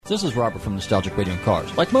this is Robert from Nostalgic Radio and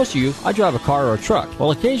Cars. Like most of you, I drive a car or a truck.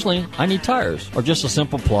 Well, occasionally, I need tires, or just a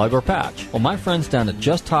simple plug or patch. Well, my friends down at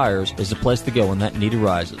Just Tires is the place to go when that need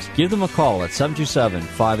arises. Give them a call at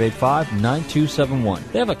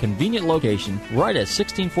 727-585-9271. They have a convenient location right at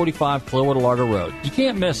 1645 Clearwater Largo Road. You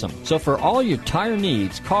can't miss them. So for all your tire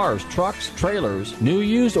needs, cars, trucks, trailers, new,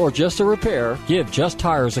 used, or just a repair, give Just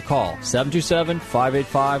Tires a call.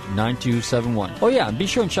 727-585-9271. Oh yeah, and be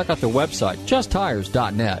sure and check out their website,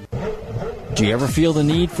 justtires.net. Do you ever feel the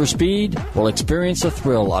need for speed? Well, experience the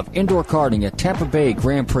thrill of indoor karting at Tampa Bay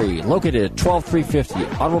Grand Prix, located at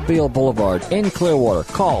 12350 Automobile Boulevard in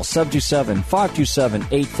Clearwater. Call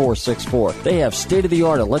 727-527-8464. They have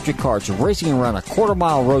state-of-the-art electric karts racing around a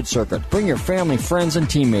quarter-mile road circuit. Bring your family, friends, and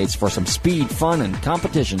teammates for some speed, fun, and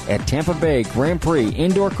competition at Tampa Bay Grand Prix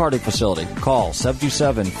Indoor Karting Facility. Call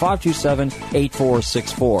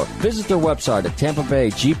 727-527-8464. Visit their website at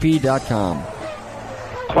tampabaygp.com.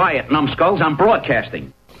 Quiet, numbskulls. I'm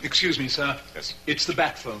broadcasting. Excuse me, sir. Yes. It's the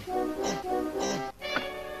bat phone.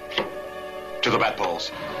 To the bat balls.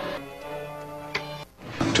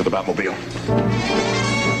 To the Batmobile.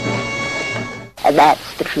 And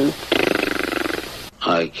that's the truth.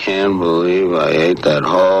 I can't believe I ate that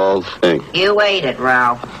whole thing. You ate it,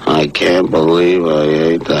 Ralph. I can't believe I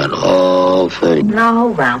ate that whole thing. No,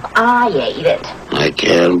 Ralph, I ate it. I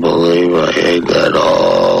can't believe I ate that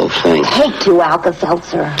whole thing. Take 2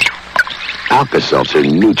 Alka-Seltzer. Alka-Seltzer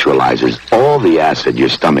neutralizes all the acid your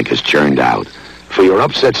stomach has churned out. For your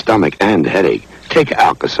upset stomach and headache, take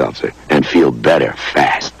Alka-Seltzer and feel better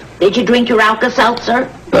fast. Did you drink your Alka-Seltzer?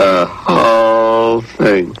 The whole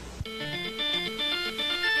thing.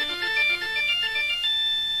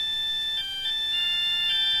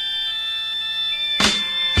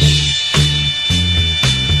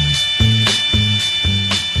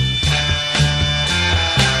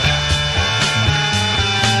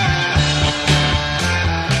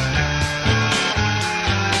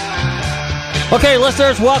 Okay,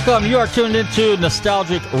 listeners, welcome. You are tuned into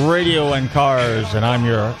Nostalgic Radio and Cars, and I'm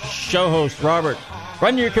your show host, Robert.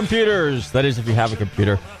 Run your computers, that is if you have a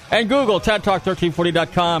computer, and Google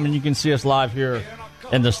TEDTalk1340.com, and you can see us live here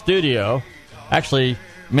in the studio. Actually,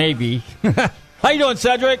 maybe. How you doing,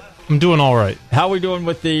 Cedric? I'm doing all right. How are we doing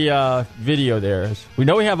with the video there? We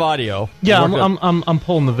know we have audio. Yeah, I'm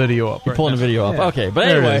pulling the video up. You're pulling the video up. Yeah. Okay, but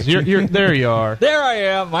there anyway. it is. You're, there you are. There I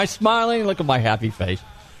am. Am I smiling? Look at my happy face.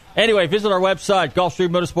 Anyway, visit our website,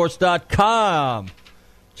 GulfstreamMotorsports.com.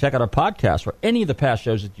 Check out our podcast for any of the past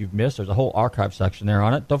shows that you've missed. There's a whole archive section there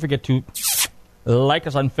on it. Don't forget to like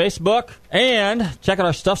us on Facebook. And check out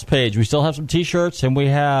our stuffs page. We still have some T-shirts, and we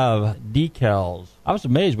have decals. I was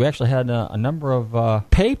amazed. We actually had a number of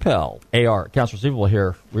PayPal AR, accounts receivable,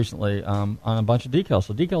 here recently on a bunch of decals.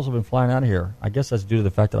 So decals have been flying out of here. I guess that's due to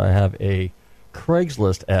the fact that I have a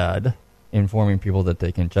Craigslist ad informing people that they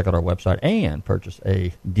can check out our website and purchase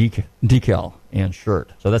a decal and shirt.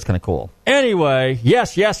 So that's kind of cool. Anyway,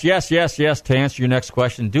 yes, to answer your next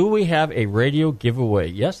question, do we have a radio giveaway?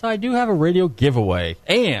 Yes, I do have a radio giveaway.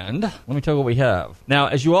 And let me tell you what we have. Now,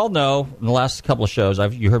 as you all know, in the last couple of shows,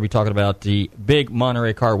 you heard me talking about the big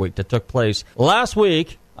Monterey Car Week that took place last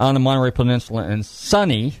week on the Monterey Peninsula in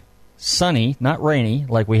sunny, not rainy,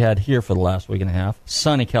 like we had here for the last week and a half,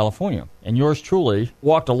 sunny California. And yours truly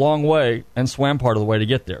walked a long way and swam part of the way to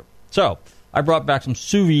get there. So I brought back some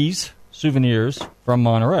souvenirs from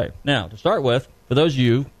Monterey. Now, to start with, for those of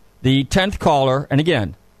you, the 10th caller, and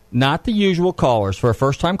again, not the usual callers, for a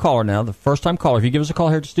first-time caller now, the first-time caller, if you give us a call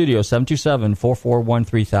here at the studio,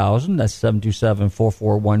 727-441-3000, that's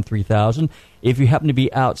 727-441-3000. If you happen to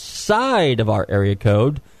be outside of our area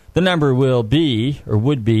code, the number will be, or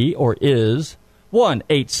would be, or is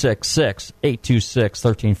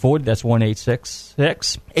 1-866-826-1340. That's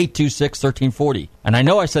 1-866-826-1340. And I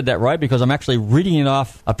know I said that right because I'm actually reading it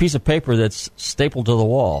off a piece of paper that's stapled to the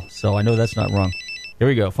wall. So I know that's not wrong. Here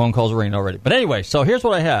we go. Phone calls are ringing already. But anyway, so here's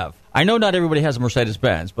what I have. I know not everybody has a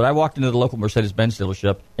Mercedes-Benz, but I walked into the local Mercedes-Benz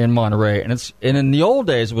dealership in Monterey, and in the old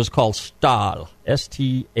days it was called Stahl,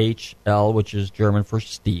 S-T-H-L, which is German for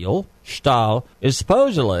steel. Stahl is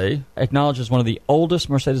supposedly acknowledged as one of the oldest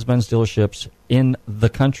Mercedes-Benz dealerships in the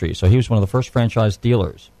country. So he was one of the first franchise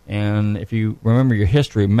dealers. And if you remember your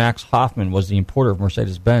history, Max Hoffman was the importer of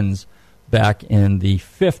Mercedes-Benz back in the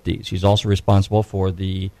 50s. He's also responsible for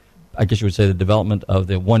the development of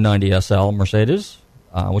the 190 SL Mercedes,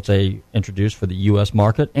 which they introduced for the U.S.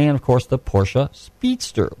 market, and, of course, the Porsche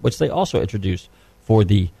Speedster, which they also introduced for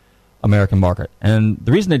the American market. And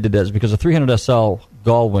the reason they did that is because the 300 SL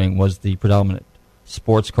Gullwing was the predominant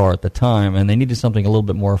sports car at the time, and they needed something a little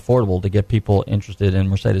bit more affordable to get people interested in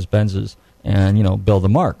Mercedes-Benzes and, build the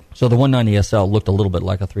mark. So the 190 SL looked a little bit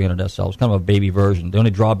like a 300 SL. It was kind of a baby version. The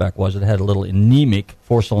only drawback was it had a little anemic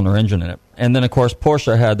four-cylinder engine in it. And then, of course,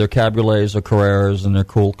 Porsche had their Cabriolets, their Carreras, and their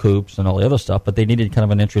cool coupes and all the other stuff, but they needed kind of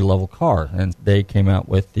an entry-level car. And they came out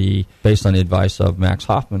with based on the advice of Max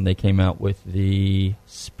Hoffman, they came out with the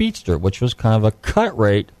Speedster, which was kind of a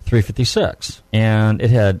cut-rate 356. And it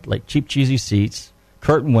had, cheap, cheesy seats,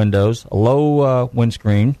 curtain windows, a low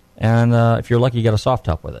windscreen, and if you're lucky, you got a soft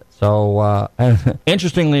top with it. So,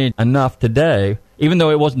 interestingly enough, today, even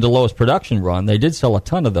though it wasn't the lowest production run, they did sell a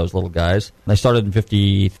ton of those little guys. They started in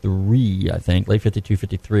 53, I think. Late 52,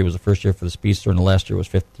 53 was the first year for the Speedster, and the last year was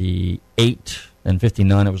 58. And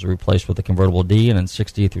 59, it was replaced with the Convertible D, and in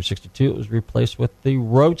 60 through 62, it was replaced with the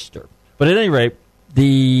Roadster. But at any rate,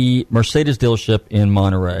 the Mercedes dealership in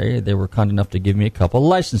Monterey, they were kind enough to give me a couple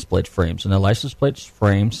license plate frames, and the license plate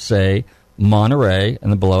frames say Monterey,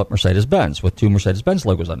 and then below it Mercedes-Benz with two Mercedes-Benz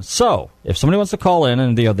logos on it. So, if somebody wants to call in,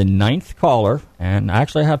 and they are the 9th caller, and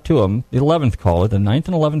actually I have two of them, the 11th caller, the 9th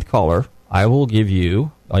and 11th caller, I will give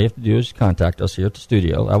you, all you have to do is contact us here at the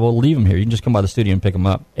studio. I will leave them here. You can just come by the studio and pick them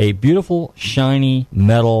up. A beautiful, shiny,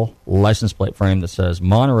 metal license plate frame that says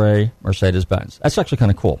Monterey Mercedes-Benz. That's actually kind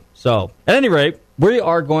of cool. So, at any rate, we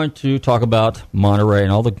are going to talk about Monterey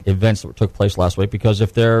and all the events that took place last week, because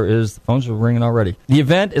if there is, the phones are ringing already. The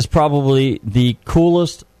event is probably the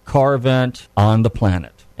coolest car event on the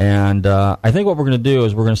planet. And I think what we're going to do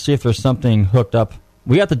is we're going to see if there's something hooked up.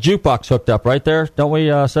 We got the jukebox hooked up right there, don't we,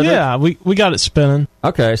 Cedric? Yeah, we got it spinning.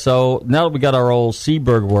 Okay, so now that we got our old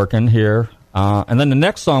Seaberg working here, and then the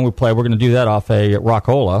next song we play, we're going to do that off a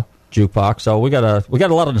Rockola jukebox. So we got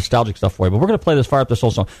a lot of nostalgic stuff for you, but we're going to play this Fire Up This Whole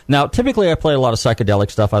Song. Now, typically I play a lot of psychedelic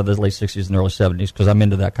stuff out of the late 60s and early 70s because I'm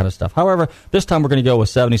into that kind of stuff. However, this time we're going to go with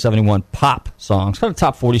 70, 71 pop songs, kind of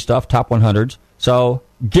top 40 stuff, top 100s. So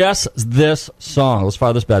guess this song. Let's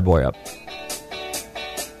fire this bad boy up.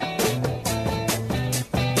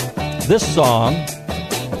 This song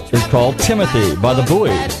is called Timothy by the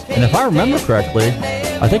Buoys. And if I remember correctly,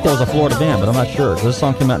 I think that was a Florida band, but I'm not sure. This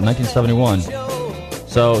song came out in 1971.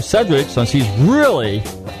 So Cedric, since he's really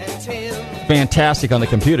fantastic on the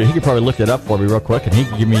computer, he could probably look it up for me real quick, and he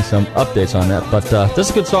can give me some updates on that. But this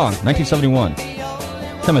is a good song, 1971.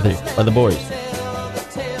 Timothy by the Buoys.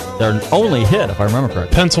 Their only hit, if I remember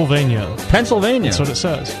correctly. Pennsylvania. Pennsylvania. That's what it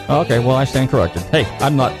says. Okay, well, I stand corrected. Hey,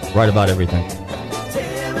 I'm not right about everything.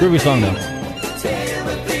 Groovy song, though.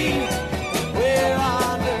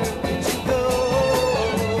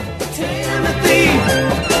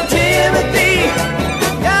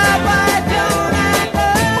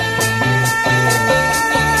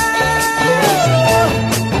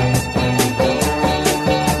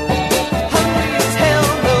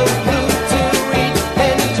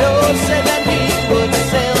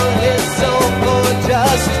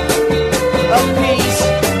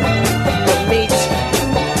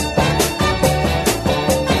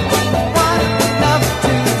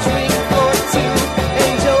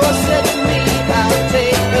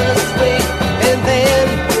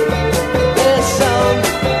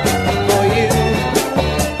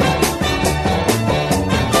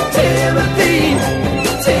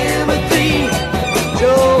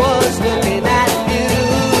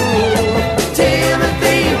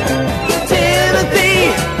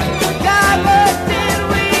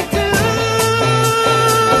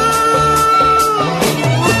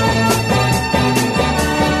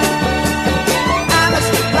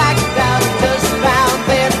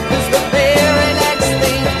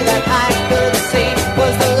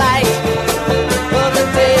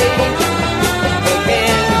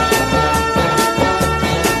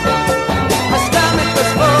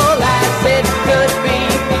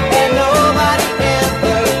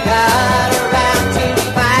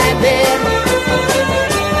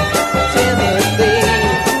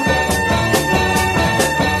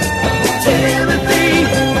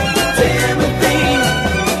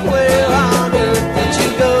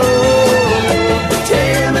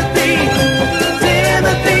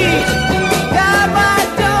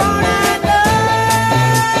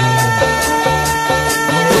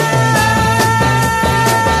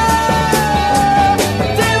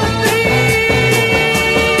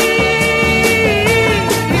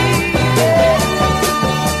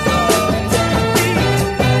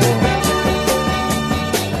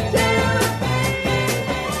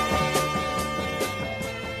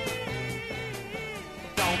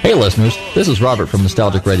 Hey listeners, this is Robert from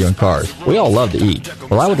Nostalgic Radio and Cars. We all love to eat.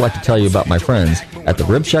 Well, I would like to tell you about my friends at the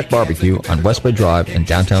Rib Shack Barbecue on Westway Drive in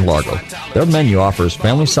downtown Largo. Their menu offers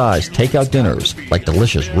family-sized takeout dinners like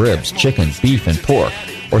delicious ribs, chicken, beef, and pork,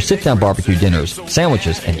 or sit-down barbecue dinners,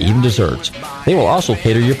 sandwiches, and even desserts. They will also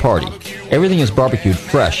cater your party. Everything is barbecued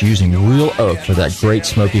fresh using real oak for that great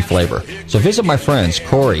smoky flavor. So visit my friends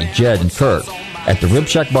Corey, Jed, and Kurt at the Rib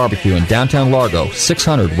Shack Barbecue in downtown Largo,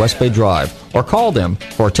 600 West Bay Drive, or call them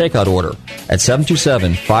for a takeout order at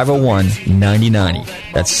 727-501-9090.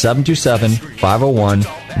 That's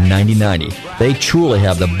 727-501-9090. They truly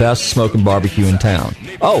have the best smoking barbecue in town.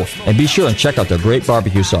 Oh, and be sure and check out their great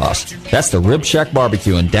barbecue sauce. That's the Rib Shack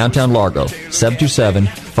Barbecue in downtown Largo,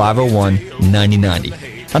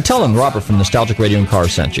 727-501-9090. And tell them Robert from Nostalgic Radio and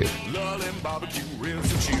Cars sent you.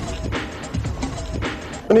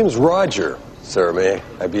 My name's Roger. Sir, may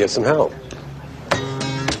I be of some help?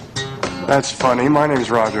 That's funny. My name's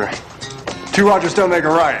Roger. Two Rogers don't make a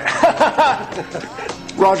right.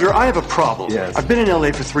 Roger, I have a problem. Yes. I've been in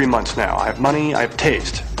L.A. for 3 months now. I have money, I have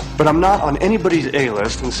taste. But I'm not on anybody's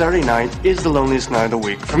A-list, and Saturday night is the loneliest night of the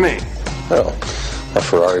week for me. Well, a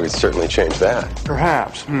Ferrari would certainly change that.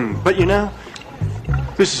 Perhaps. But you know,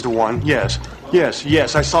 this is the one. Yes.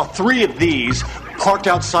 I saw 3 of these parked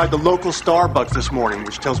outside the local Starbucks this morning,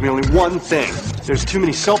 which tells me only one thing. There's too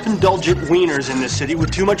many self-indulgent wieners in this city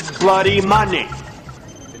with too much bloody money.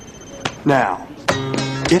 Now,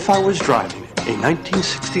 if I was driving a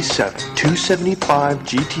 1967 275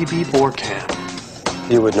 GTB 4Cam,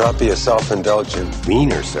 You would not be a self-indulgent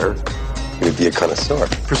wiener, sir. You would be a connoisseur.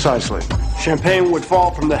 Precisely. Champagne would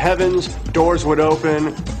fall from the heavens, doors would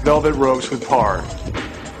open, velvet ropes would part.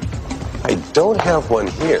 I don't have one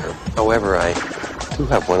here. However, I do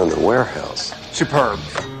have one in the warehouse. Superb.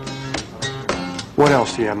 What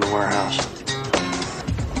else do you have in the warehouse?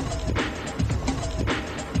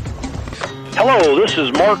 Hello, this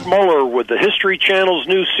is Mark Muller with the History Channel's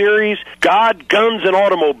new series, God, Guns, and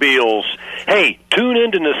Automobiles. Hey, tune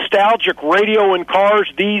into Nostalgic Radio and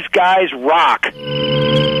Cars. These guys rock.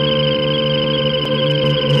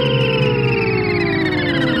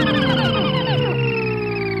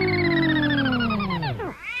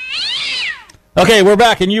 Okay, we're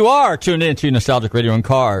back, and you are tuned in to Nostalgic Radio and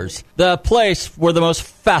Cars, the place where the most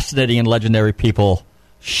fascinating and legendary people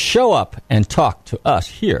show up and talk to us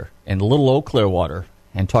here in little old Clearwater,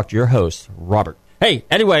 and talk to your host, Robert. Hey,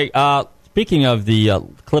 anyway, speaking of the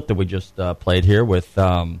clip that we just played here with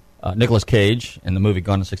Nicolas Cage in the movie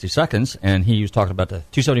Gone in 60 Seconds, and he was talking about the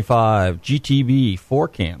 275 GTB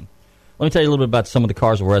 4Cam. Let me tell you a little bit about some of the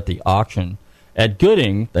cars that were at the auction. At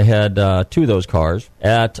Gooding, they had 2 of those cars.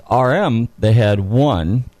 At RM, they had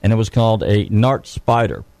 1, and it was called a Nart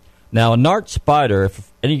Spider. Now, a Nart Spider,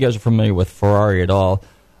 if any of you guys are familiar with Ferrari at all,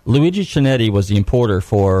 Luigi Chinetti was the importer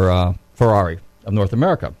for Ferrari of North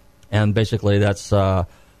America. And basically, that's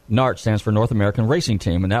NART stands for North American Racing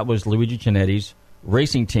Team, and that was Luigi Cinetti's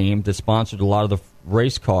racing team that sponsored a lot of the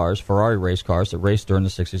race cars, Ferrari race cars, that raced during the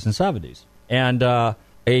 60s and 70s. And a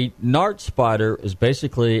NART Spider is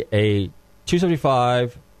basically a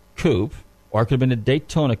 275 coupe, or it could have been a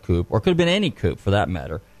Daytona coupe, or it could have been any coupe for that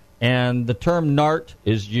matter. And the term NART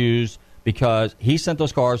is used because he sent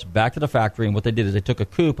those cars back to the factory, and what they did is they took a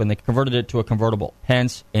coupe and they converted it to a convertible.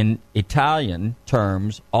 Hence, in Italian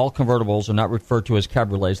terms, all convertibles are not referred to as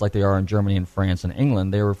cabriolets like they are in Germany and France and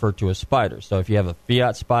England. They are referred to as spiders. So if you have a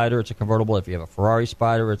Fiat Spider, it's a convertible. If you have a Ferrari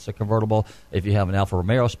Spider, it's a convertible. If you have an Alfa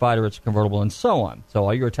Romeo Spider, it's a convertible, and so on. So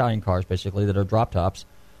all your Italian cars, basically, that are drop tops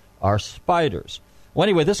are spiders. Well,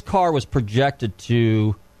 anyway, this car was projected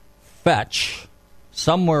to fetch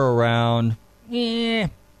somewhere around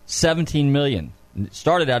 17 million. It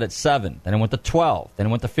started out at 7, then it went to 12, then it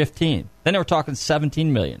went to 15. Then they were talking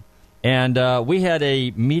 17 million. And we had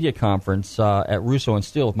a media conference at Russo and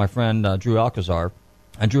Steel with my friend Drew Alcazar.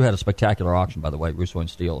 And Drew had a spectacular auction, by the way, Russo and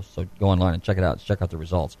Steel. So go online and check it out. Check out the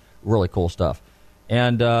results. Really cool stuff.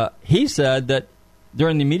 And he said that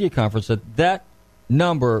during the media conference that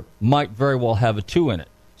number might very well have a 2 in it.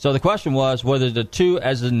 So the question was whether the 2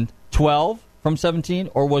 as in 12 from 17,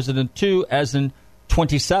 or was it a 2 as in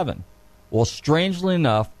 27? Well, strangely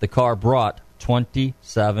enough, the car brought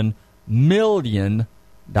 $27 million.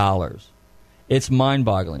 It's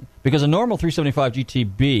mind-boggling, because a normal 375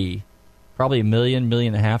 GTB, probably $1 million, $1.5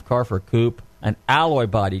 million car for a coupe, an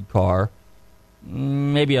alloy-bodied car,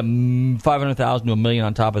 maybe a $500,000 to $1 million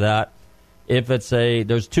on top of that. If it's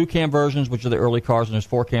there's 2-cam versions, which are the early cars, and there's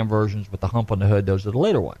 4-cam versions with the hump on the hood. Those are the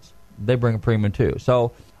later ones. They bring a premium too.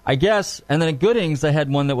 So I guess, and then at Goodings, they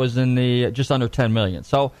had one that was in the just under $10 million.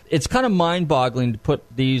 So it's kind of mind-boggling to put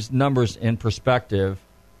these numbers in perspective.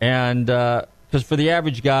 And because for the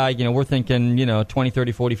average guy, we're thinking, $20, $30,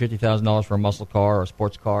 $40, $50,000 for a muscle car or a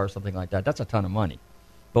sports car or something like that. That's a ton of money.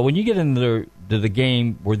 But when you get into the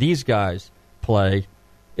game where these guys play,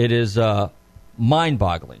 it is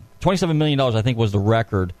mind-boggling. $27 million, I think, was the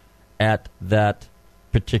record at that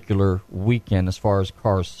particular weekend as far as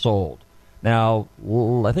cars sold. Now,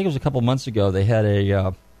 I think it was a couple months ago, they had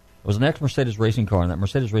it was an ex-Mercedes racing car, and that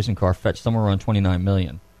Mercedes racing car fetched somewhere around $29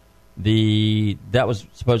 million. That was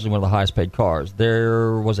supposedly one of the highest paid cars.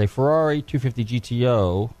 There was a Ferrari 250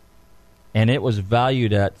 GTO, and it was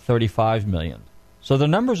valued at $35 million. So the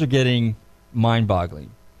numbers are getting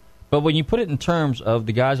mind-boggling. But when you put it in terms of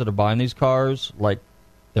the guys that are buying these cars, like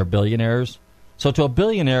they're billionaires. So to a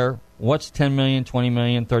billionaire, what's $10 million, $20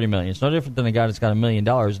 million, $30 million? It's no different than a guy that's got $1 million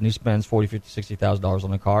and he spends $40,000, $50,000, $60,000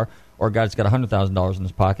 on a car, or a guy that's got $100,000 in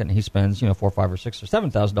his pocket and he spends $4,000, $5,000, or $6,000 or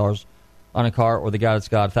 $7,000 on a car, or the guy that's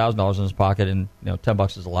got $1,000 in his pocket and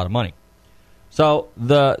 $10 is a lot of money. So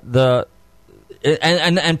and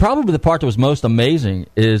probably the part that was most amazing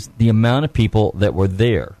is the amount of people that were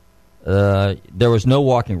there. There was no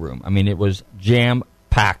walking room. I mean, it was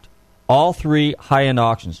jam-packed. All three high-end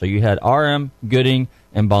auctions. So you had RM, Gooding,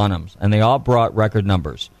 and Bonhams, and they all brought record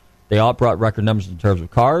numbers. They all brought record numbers in terms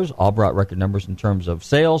of cars, all brought record numbers in terms of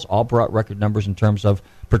sales, all brought record numbers in terms of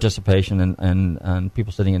participation and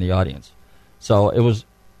people sitting in the audience. So it was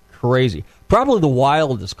crazy. Probably the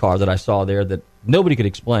wildest car that I saw there that nobody could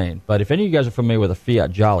explain, but if any of you guys are familiar with a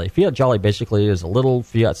Fiat Jolly basically is a little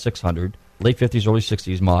Fiat 600, late 50s, early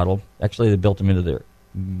 60s model. Actually, they built them into their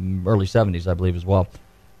early 70s, I believe, as well.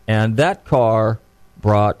 And that car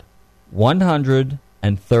brought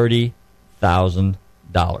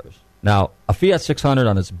 $130,000. Now, a Fiat 600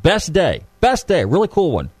 on its best day, really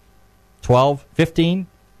cool one, 12, 15,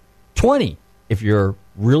 20 if you're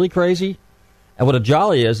really crazy. And what a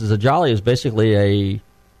Jolly is basically a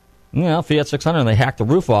Fiat 600, and they hacked the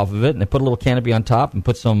roof off of it, and they put a little canopy on top and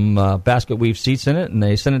put some basket weave seats in it, and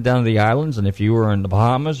they sent it down to the islands. And if you were in the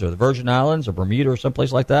Bahamas or the Virgin Islands or Bermuda or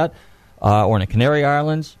someplace like that, or in the Canary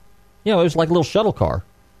Islands, it was like a little shuttle car.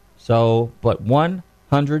 So, but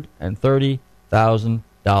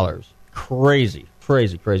 $130,000. Crazy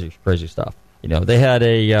stuff. They had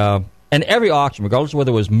and every auction, regardless of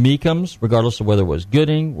whether it was Meekums, regardless of whether it was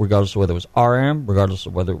Gooding, regardless of whether it was RM, regardless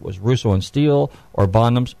of whether it was Russo and Steele or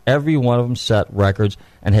Bonhams, every one of them set records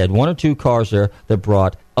and had one or two cars there that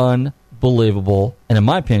brought unbelievable, and in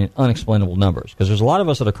my opinion, unexplainable numbers. Because there's a lot of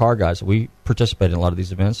us that are car guys that we participate in a lot of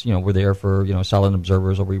these events. We're there for silent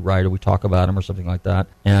observers, or we write, or we talk about them, or something like that.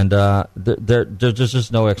 And there's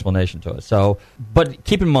just no explanation to it. So, but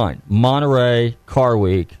keep in mind, Monterey Car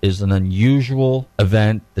Week is an unusual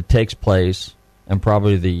event that takes place in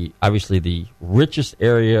probably obviously the richest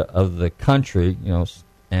area of the country.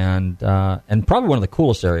 And probably one of the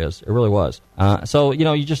coolest areas. It really was. So,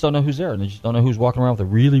 you just don't know who's there, and you just don't know who's walking around with a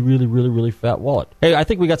really, really, really, really fat wallet. Hey, I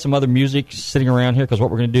think we got some other music sitting around here, because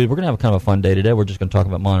what we're going to do, we're going to have kind of a fun day today. We're just going to talk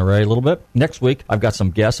about Monterey a little bit. Next week, I've got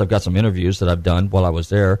some guests. I've got some interviews that I've done while I was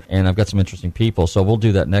there, and I've got some interesting people. So we'll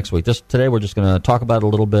do that next week. Today, we're just going to talk about it a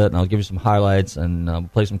little bit, and I'll give you some highlights,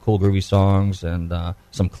 and play some cool, groovy songs, and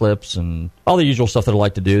some clips, and all the usual stuff that I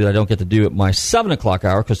like to do that I don't get to do at my 7 o'clock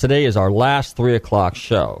hour, because today is our last 3 o'clock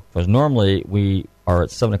show. Because normally we are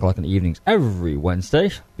at 7 o'clock in the evenings every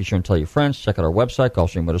Wednesday. Be sure and tell your friends. Check out our website,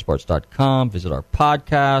 GulfstreamMotorsports.com. Visit our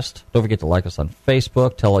podcast. Don't forget to like us on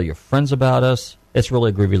Facebook. Tell all your friends about us. It's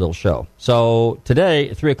really a groovy little show. So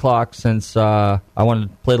today at 3 o'clock, since I wanted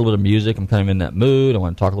to play a little bit of music, I'm kind of in that mood. I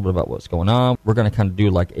want to talk a little bit about what's going on. We're going to kind of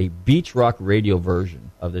do like a beach rock radio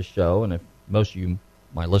version of this show. And if most of you,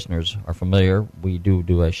 my listeners, are familiar, we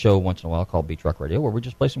do a show once in a while called Beach Rock Radio, where we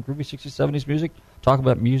just play some groovy 60s, 70s music, talk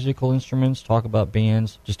about musical instruments, talk about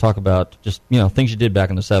bands, just talk about things you did back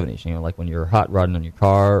in the 70s, like when you're hot rodding on your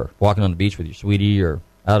car, or walking on the beach with your sweetie, or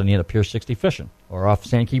out on the end of Pier 60 fishing, or off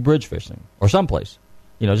Sand Key Bridge fishing, or someplace.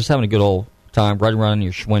 Just having a good old time, riding around in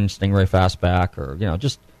your Schwinn Stingray Fastback, or,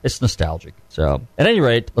 just, it's nostalgic. So, at any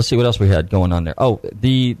rate, let's see what else we had going on there. Oh,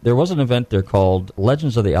 there was an event there called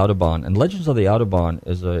Legends of the Autobahn, and Legends of the Autobahn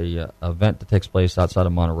is a event that takes place outside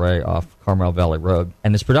of Monterey off Carmel Valley Road,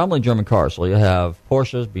 and it's predominantly German cars. So you'll have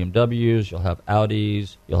Porsches, BMWs, you'll have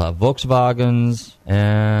Audis, you'll have Volkswagens,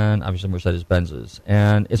 and obviously Mercedes-Benzes.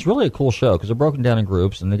 And it's really a cool show because they're broken down in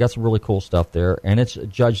groups, and they got some really cool stuff there, and it's a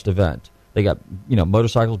judged event. They got,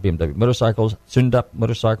 motorcycles, BMW motorcycles, Sundup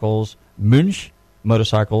motorcycles, Munch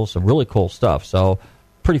motorcycles, some really cool stuff. So,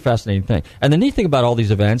 pretty fascinating thing. And the neat thing about all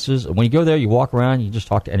these events is when you go there, you walk around, you just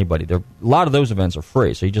talk to anybody. A lot of those events are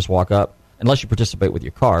free, so you just walk up, unless you participate with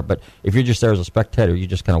your car. But if you're just there as a spectator, you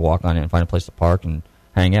just kind of walk on in and find a place to park and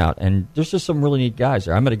hang out. And there's just some really neat guys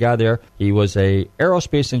there. I met a guy there. He was a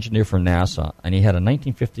aerospace engineer for NASA, and he had a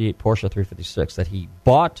 1958 Porsche 356 that he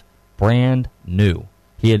bought brand new.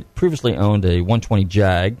 He had previously owned a 120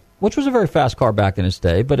 Jag, which was a very fast car back in its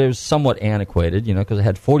day, but it was somewhat antiquated, because it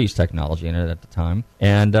had 40s technology in it at the time.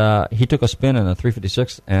 And he took a spin in a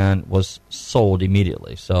 356 and was sold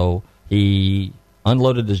immediately. So he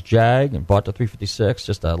unloaded his Jag and bought the 356,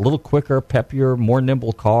 just a little quicker, peppier, more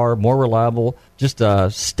nimble car, more reliable, just a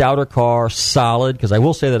stouter car, solid, because I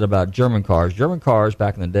will say that about German cars. German cars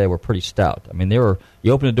back in the day were pretty stout. I mean,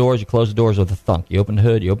 you open the doors, you close the doors with a thunk. You open the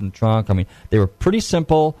hood, you open the trunk. I mean, they were pretty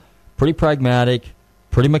simple, pretty pragmatic,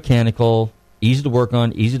 pretty mechanical, easy to work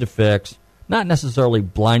on, easy to fix, not necessarily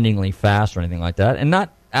blindingly fast or anything like that, and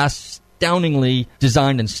not astoundingly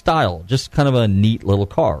designed in style, just kind of a neat little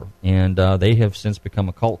car. And they have since become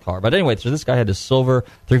a cult car. But anyway, so this guy had this silver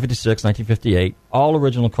 356, 1958, all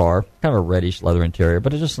original car, kind of a reddish leather interior,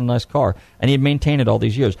 but it's just a nice car. And he had maintained it all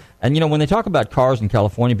these years. And, when they talk about cars in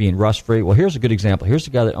California being rust-free, well, here's a good example. Here's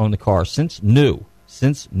the guy that owned the car since new.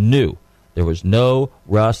 There was no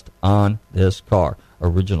rust on this car.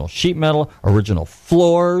 Original sheet metal, original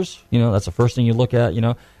floors, that's the first thing you look at,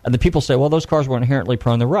 And the people say, well, those cars were inherently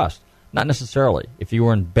prone to rust. Not necessarily. If you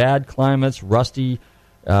were in bad climates, rusty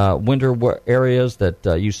winter areas that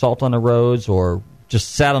use salt on the roads or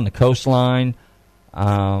just sat on the coastline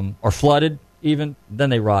or flooded even, then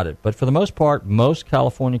they rotted. But for the most part, most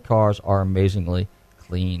California cars are amazingly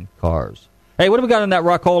clean cars. Hey, what do we got in that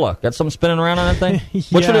Rockola? Got something spinning around on that thing? Yeah.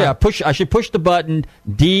 What should I push? I should push the button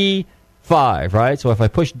D5, right? So if I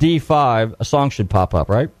push D5, a song should pop up,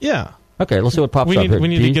 right? Yeah. Okay, let's see what pops up here. We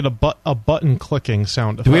need to get a button clicking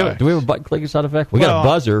sound effect. Do we have a button clicking sound effect? We got a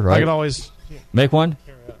buzzer, right? I can always make one.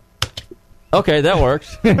 Okay, that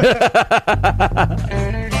works.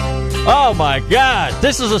 Oh my God!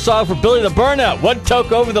 This is a song for Billy the Burnout. One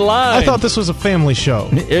toke over the line. I thought this was a family show.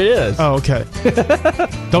 It is. Oh, okay.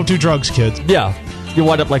 Don't do drugs, kids. Yeah, you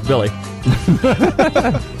wind up like Billy.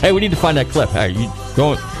 Hey, we need to find that clip. Hey, you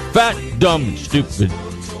going fat, dumb, stupid?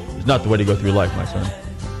 It's not the way to go through life, my son.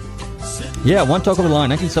 Yeah, One Toke Over the Line,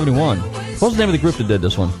 1971. What was the name of the group that did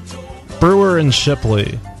this one? Brewer and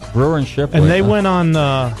Shipley. Brewer and Shipley. And they went on,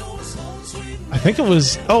 I think it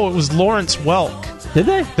was Lawrence Welk. Did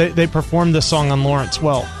they? They performed this song on Lawrence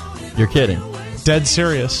Welk. You're kidding. Dead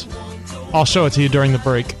serious. I'll show it to you during the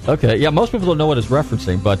break. Okay, yeah, most people don't know what it's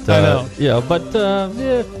referencing, but I know. Yeah,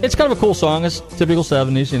 it's kind of a cool song. It's typical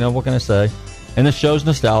 70s, what can I say? And the show's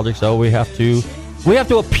nostalgic, so we have to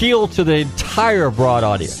appeal to the entire broad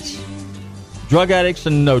audience. Drug addicts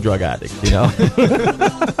and no drug addicts,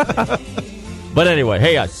 But anyway,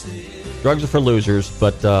 hey, drugs are for losers,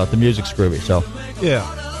 but the music's groovy, so yeah.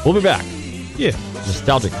 We'll be back. Yeah.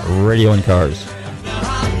 Nostalgic Radio and Cars.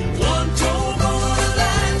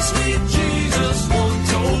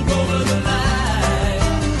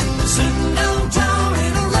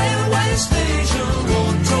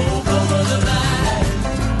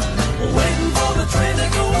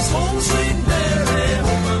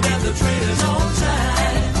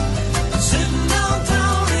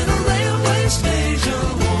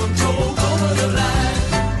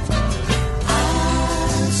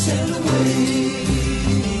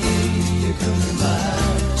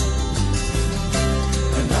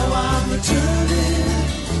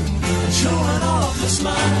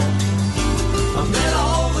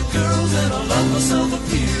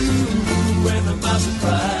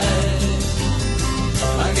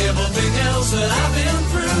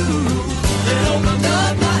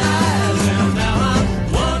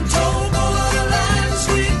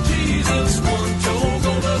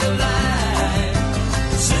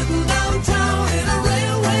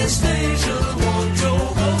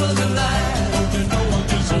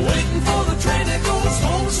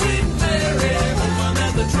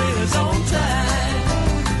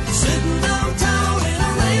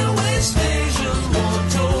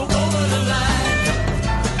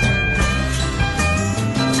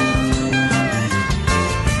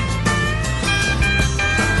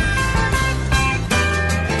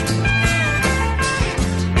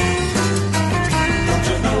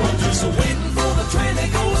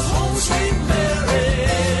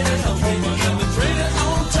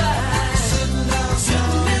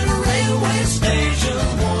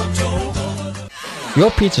 Your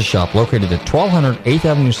Pizza Shop, located at 1200 8th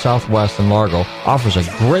Avenue Southwest in Largo, offers a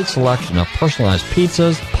great selection of personalized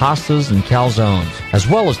pizzas, pastas, and calzones, as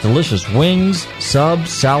well as delicious wings,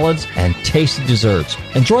 subs, salads, and tasty desserts.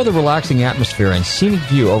 Enjoy the relaxing atmosphere and scenic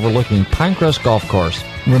view overlooking Pinecrest Golf Course.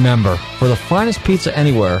 Remember, for the finest pizza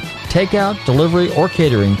anywhere, takeout, delivery, or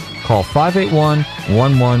catering, call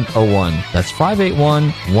 581-1101. That's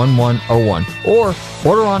 581-1101. Or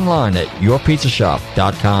order online at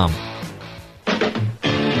yourpizzashop.com.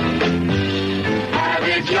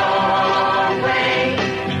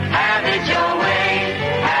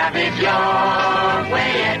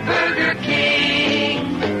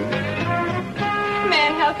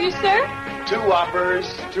 Whoppers,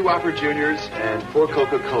 2 Whopper Juniors, and 4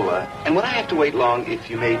 Coca-Cola. And would I have to wait long if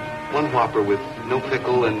you made 1 Whopper with no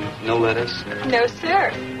pickle and no lettuce? No,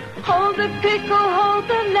 sir. Hold the pickle, hold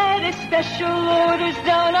the lettuce. Special orders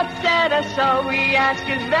don't upset us. All we ask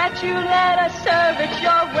is that you let us serve it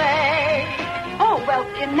your way. Oh, well,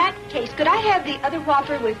 in that case, could I have the other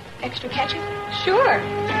Whopper with extra ketchup? Sure.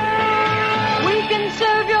 We can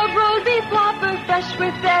serve your rolled beef Whopper fresh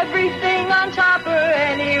with everything on topper.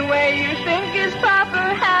 Any way you think is proper,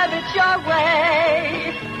 have it your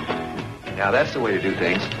way. Now, that's the way to do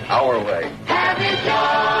things. Our way. Have it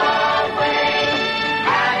your way.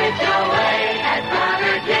 Have it your way at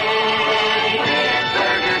Burger King.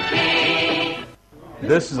 Burger King.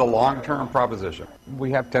 This is a long-term proposition.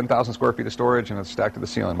 We have 10,000 square feet of storage, and it's stacked to the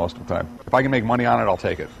ceiling most of the time. If I can make money on it, I'll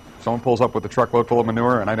take it. If someone pulls up with a truckload full of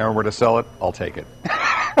manure and I know where to sell it, I'll take it.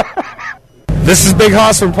 This is Big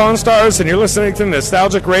Hoss from Pawn Stars, and you're listening to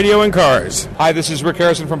Nostalgic Radio and Cars. Hi, this is Rick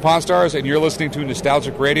Harrison from Pawn Stars, and you're listening to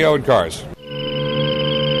Nostalgic Radio and Cars.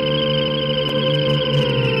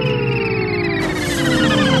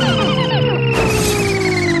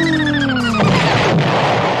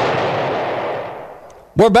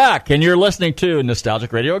 We're back, and you're listening to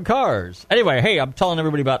Nostalgic Radio and Cars. Anyway, hey, I'm telling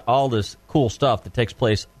everybody about all this cool stuff that takes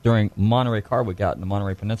place during Monterey Car Week out in the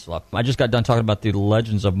Monterey Peninsula. I just got done talking about the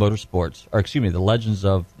legends of motorsports, or excuse me, the legends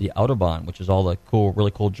of the Autobahn, which is all the cool,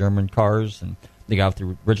 really cool German cars, and the guy with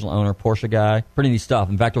the original owner, Porsche guy. Pretty neat stuff.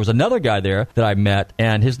 In fact, there was another guy there that I met,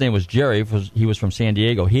 and his name was Jerry. He was from San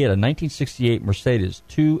Diego. He had a 1968 Mercedes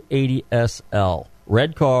 280 SL.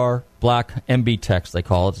 Red car, black MB Tex, they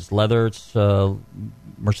call it. It's leather, it's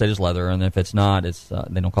Mercedes leather, and if it's not, it's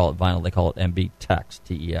they don't call it vinyl, they call it MB Tex,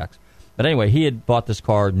 T-E-X. But anyway, he had bought this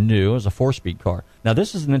car new. It was a 4-speed car. Now,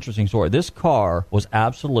 this is an interesting story. This car was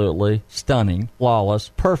absolutely stunning,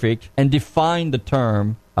 flawless, perfect, and defined the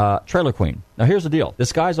term trailer queen. Now, here's the deal.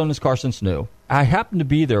 This guy's owned this car since new. I happened to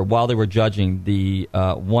be there while they were judging the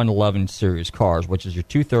 111 series cars, which is your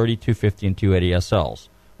 230, 250, and 280 SLs,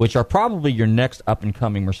 which are probably your next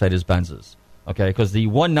up-and-coming Mercedes-Benzes. Okay, because the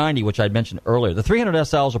 190, which I mentioned earlier, the 300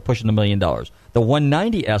 SLs are pushing $1 million. The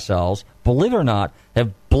 190 SLs, believe it or not,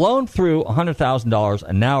 have blown through $100,000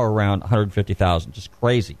 and now are around $150,000. Just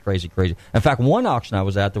crazy, crazy, crazy. In fact, one auction I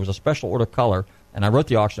was at, there was a special order color, and I wrote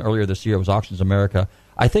the auction earlier this year. It was Auctions America.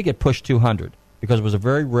 I think it pushed 200 because it was a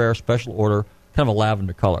very rare special order, kind of a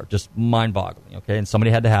lavender color, just mind-boggling. Okay, and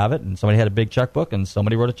somebody had to have it, and somebody had a big checkbook, and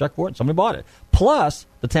somebody wrote a check for it, and somebody bought it. Plus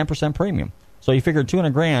the 10% premium. So you figure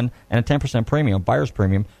 $200,000 and a 10% premium, buyer's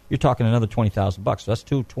premium, you're talking another $20,000. So that's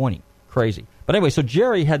 $220,000. Crazy. But anyway, so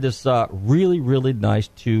Jerry had this really, really nice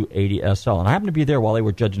 280 SL, and I happened to be there while they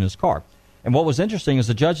were judging his car. And what was interesting is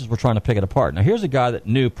the judges were trying to pick it apart. Now, here's a guy that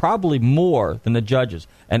knew probably more than the judges,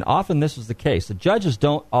 and often this is the case. The judges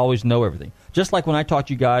don't always know everything. Just like when I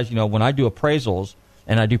taught you guys, when I do appraisals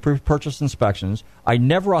and I do pre-purchase inspections, I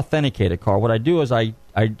never authenticate a car. What I do is I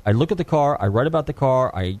look at the car, I write about the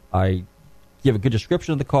car, I give a good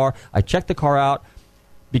description of the car. I check the car out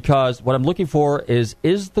because what I'm looking for is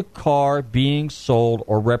the car being sold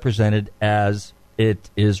or represented as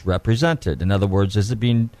it is represented? In other words, is it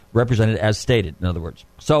being represented as stated? In other words.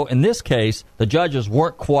 So in this case, the judges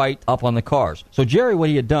weren't quite up on the cars. So Jerry, what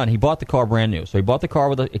he had done, he bought the car brand new. So he bought the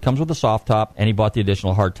car it comes with a soft top, and he bought the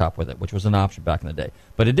additional hard top with it, which was an option back in the day.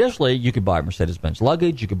 But additionally, you could buy Mercedes-Benz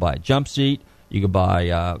luggage, you could buy a jump seat, you could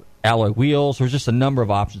buy alloy wheels. There's just a number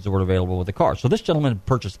of options that were available with the car. So this gentleman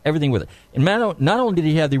purchased everything with it. And not only did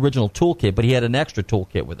he have the original toolkit, but he had an extra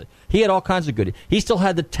toolkit with it. He had all kinds of goodies. He still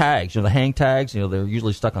had the tags, the hang tags. They're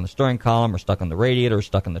usually stuck on the steering column or stuck on the radiator or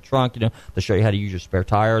stuck in the trunk, to show you how to use your spare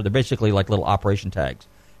tire. They're basically like little operation tags.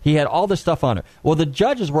 He had all this stuff on it. Well, the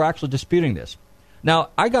judges were actually disputing this. Now,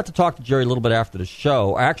 I got to talk to Jerry a little bit after the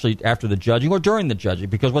show, actually after the judging or during the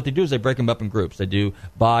judging, because what they do is they break them up in groups. They do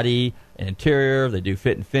body and interior, they do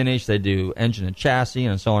fit and finish, they do engine and chassis,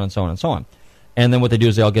 and so on and so on and so on. And then what they do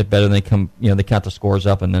is they all get better, and they they count the scores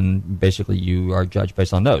up, and then basically you are judged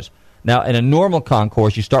based on those. Now, in a normal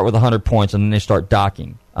concourse, you start with 100 points, and then they start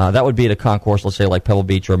docking. That would be at a concourse, let's say, like Pebble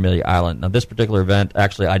Beach or Amelia Island. Now, this particular event,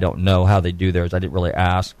 actually, I don't know how they do theirs. I didn't really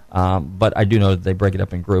ask. But I do know that they break it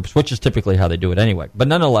up in groups, which is typically how they do it anyway. But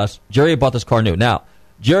nonetheless, Jerry bought this car new. Now,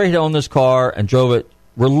 Jerry had owned this car and drove it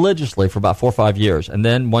religiously for about 4 or 5 years. And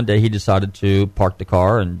then one day he decided to park the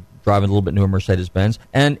car and drive a little bit newer Mercedes-Benz.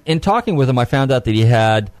 And in talking with him, I found out that he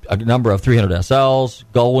had a number of 300 SLs,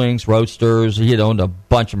 Gullwings, Roadsters. He had owned a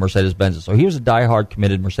bunch of Mercedes-Benzes. So he was a diehard,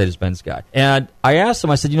 committed Mercedes-Benz guy. And I asked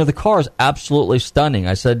him, I said, the car is absolutely stunning.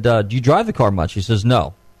 I said, do you drive the car much? He says,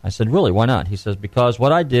 no. I said, really, why not? He says, because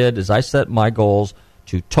what I did is I set my goals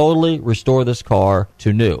to totally restore this car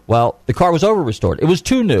to new. Well, the car was over-restored. It was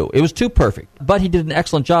too new. It was too perfect. But he did an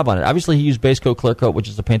excellent job on it. Obviously, he used base coat, clear coat, which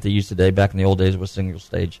is the paint they use today. Back in the old days, it was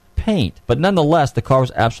single-stage paint. But nonetheless, the car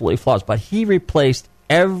was absolutely flawless. But he replaced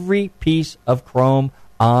every piece of chrome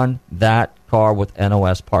on that car with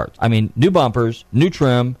NOS parts. I mean, new bumpers, new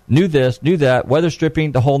trim, new this, new that, weather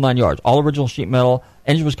stripping, the whole 9 yards. All original sheet metal.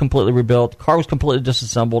 Engine was completely rebuilt. Car was completely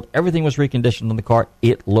disassembled. Everything was reconditioned on the car.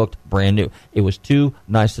 It looked brand new. It was too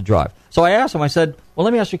nice to drive. So I asked him, I said, well,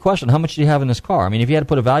 let me ask you a question. How much do you have in this car? I mean, if you had to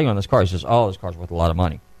put a value on this car, he says, oh, this car's worth a lot of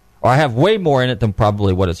money. Or I have way more in it than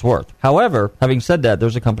probably what it's worth. However, having said that,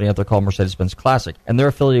 there's a company out there called Mercedes-Benz Classic, and they're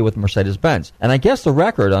affiliated with Mercedes-Benz. And I guess the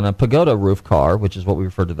record on a Pagoda roof car, which is what we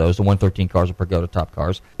refer to those, the 113 cars or Pagoda top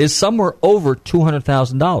cars, is somewhere over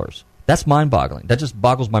 $200,000. That's mind-boggling. That just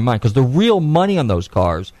boggles my mind, because the real money on those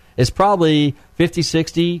cars is probably 50,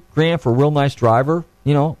 60 grand for a real nice driver,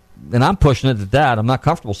 you know, and I'm pushing it at that. I'm not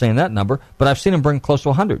comfortable saying that number, but I've seen him bring close to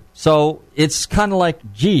 100. So it's kind of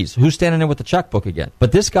like, geez, who's standing there with the checkbook again?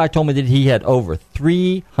 But this guy told me that he had over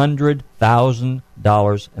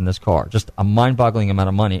 $300,000 in this car. Just a mind-boggling amount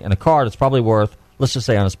of money in a car that's probably worth, let's just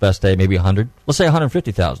say on its best day, maybe 100. Let's say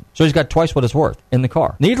 150,000. So he's got twice what it's worth in the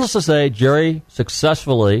car. Needless to say, Jerry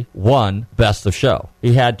successfully won Best of Show.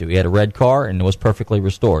 He had to. He had a red car, and it was perfectly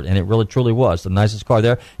restored. And it really, truly was the nicest car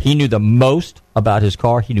there. He knew the most about his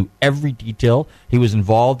car. He knew every detail. He was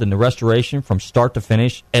involved in the restoration from start to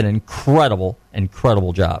finish. An incredible,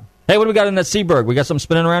 incredible job. Hey, what do we got in that Seaberg? We got something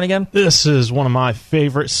spinning around again? This is one of my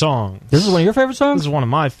favorite songs. This is one of your favorite songs? This is one of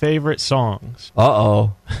my favorite songs.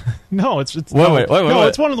 Uh-oh. No, it's wait,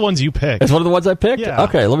 it's one of the ones you picked. It's one of the ones I picked? Yeah.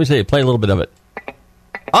 Okay, let me see. Play a little bit of it.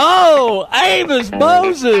 Oh, Amos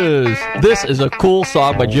Moses. This is a cool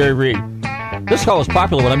song by Jerry Reed. This song was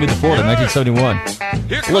popular when I moved to Florida in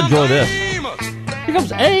 1971. We'll enjoy this. Here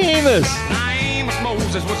comes Amos.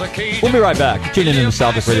 We'll be right back. Tune in to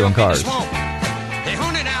Nostalgic Radio and Cars.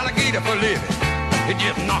 For living, it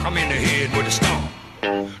just knock 'em in the head with a stomp.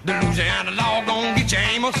 The Louisiana law gon' get you,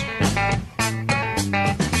 Amos.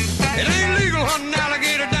 It ain't legal hunting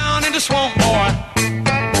alligator down in the swamp, boy.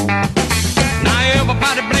 Now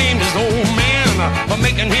everybody blamed his old man for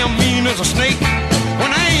making him mean as a snake.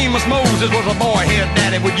 When Amos Moses was a boy, his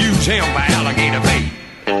daddy would use him for alligator bait.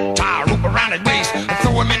 Tie a rope around his waist and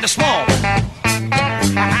throw him in the swamp.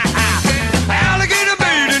 Alligator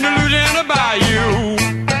bait in the Louisiana bayou.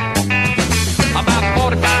 About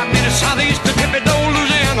 45 minutes southeast of Thibodaux,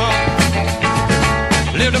 Louisiana,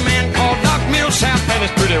 lived a man called Doc Millsap and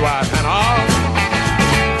his pretty wife Hannah.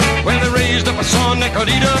 Well, they raised up a son that could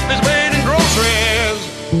eat up his weight in groceries.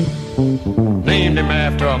 Named him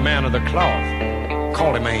after a man of the cloth.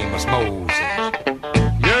 Called him Amos Moses.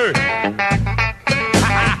 Yeah.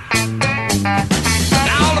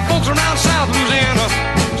 Now all the folks around South Louisiana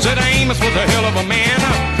said Amos was a hell of a man.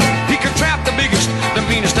 He could trap the biggest, the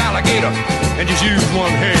meanest alligator and just use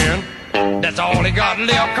one hand. That's all he got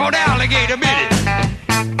left, called alligator bit it.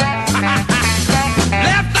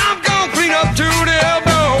 Left arm gone clean up to the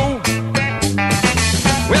elbow.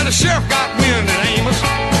 Well, the sheriff got wind that Amos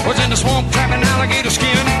was in the swamp trapping alligator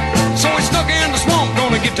skin. So he stuck in the swamp,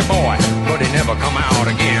 gonna get the boy, but he never come out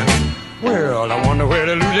again. Well, I wonder where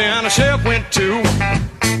the Louisiana sheriff went to.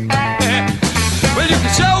 Well, you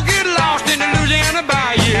can so get lost in the Louisiana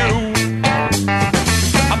bayou.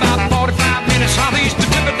 About 45 minutes southeast of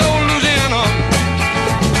Thibodaux, Louisiana,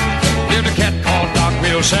 lived a cat called Doc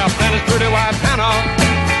Millsap and his pretty wife Hannah.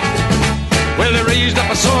 Well, they raised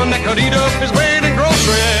up a son that could eat up his weight in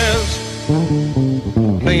groceries.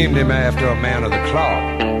 Named him after a man of the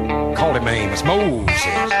cloth. Called him Amos Moses.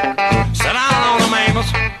 Sit down on him,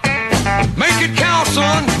 Amos. Make it count,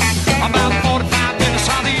 son. About 45 minutes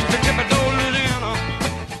southeast of Thibodaux, Louisiana.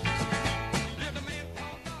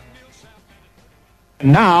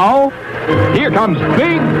 Now, here comes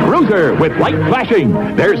Big Bruiser with light flashing.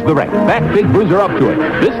 There's the wreck. That Big Bruiser up to it.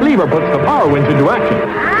 This lever puts the power winch into action.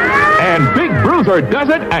 And Big Bruiser does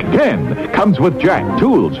it again. Comes with jack,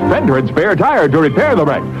 tools, fender, and spare tire to repair the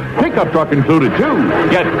wreck. Pickup truck included, too.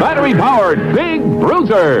 Get battery-powered Big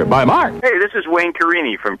Bruiser by Mark. Hey, this is Wayne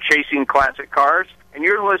Carini from Chasing Classic Cars, and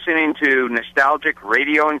you're listening to Nostalgic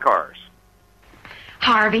Radio and Cars.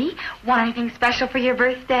 Harvey, want anything special for your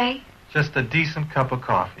birthday? Just a decent cup of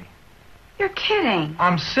coffee. You're kidding.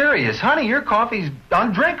 I'm serious. Honey, your coffee's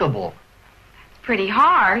undrinkable. It's pretty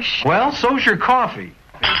harsh. Well, so's your coffee.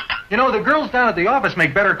 You know, the girls down at the office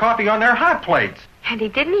make better coffee on their hot plates. And he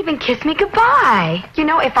didn't even kiss me goodbye. You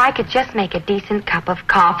know, if I could just make a decent cup of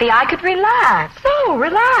coffee, I could relax. So,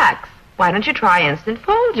 relax. Why don't you try Instant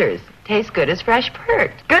Folgers? Tastes good as fresh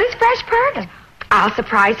pert. Good as fresh pert? I'll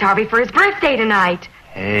surprise Harvey for his birthday tonight.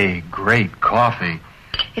 Hey, great coffee.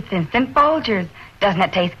 It's Instant Folgers. Doesn't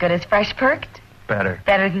it taste good as fresh perked? Better.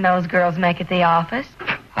 Better than those girls make at the office?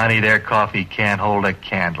 Honey, their coffee can't hold a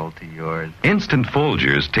candle to yours. Instant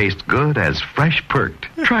Folgers taste good as fresh perked.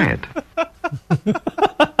 Try it.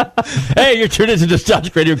 Hey, you're tuned into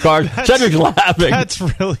Nostalgic Radio Cars. Cedric's laughing. That's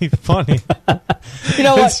really funny. You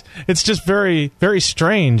know what? It's just very, very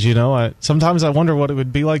strange, you know. Sometimes I wonder what it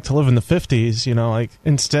would be like to live in the 50s, you know. Like,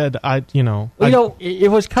 instead,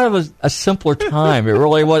 it was kind of a simpler time. It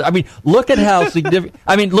really was. I mean, look at how significant.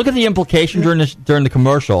 I mean, look at the implication during the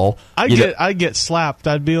commercial. I get slapped.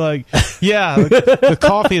 I'd be like, yeah, the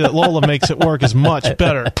coffee that Lola makes at work is much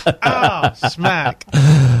better. Oh, smack.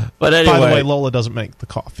 But anyway, by the way, Lola doesn't make the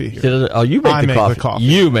coffee here. Oh, you make the coffee.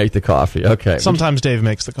 You make the coffee. Okay. Sometimes Dave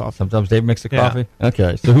makes the coffee. Sometimes Dave makes the coffee? Yeah.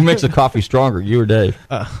 Okay. So who makes the coffee stronger, you or Dave?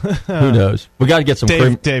 Who knows? We got to get some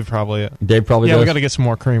cream. Dave probably. Dave probably does? Yeah, we got to get some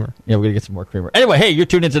more creamer. Yeah, we got to get some more creamer. Anyway, hey, you're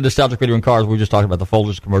tuned into Nostalgic Radio and Cars. We were just talking about the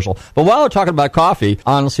Folgers commercial. But while we're talking about coffee,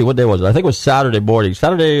 let's see, what day was it? I think it was Saturday morning.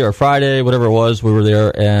 Saturday or Friday, whatever it was, we were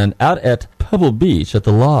there. And out at Pebble Beach at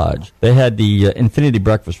the Lodge, they had the Infinity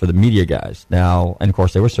Breakfast for the media guys. Now, and of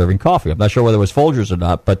course, they were serving coffee. I'm not sure whether it was Folgers or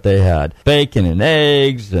not, but they had bacon and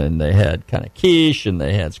eggs, and they had kind of quiche, and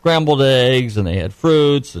they had scrambled eggs, and they had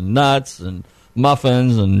fruits and nuts and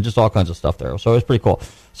muffins and just all kinds of stuff there. So it was pretty cool.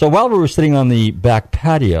 So while we were sitting on the back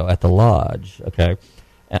patio at the Lodge, okay,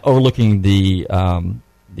 overlooking the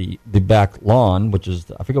back lawn, which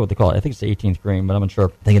is, I forget what they call it. I think it's the 18th green, but I'm not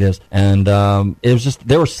sure. I think it is. And it was just,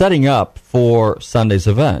 they were setting up for Sunday's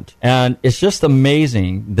event. And it's just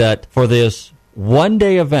amazing that for this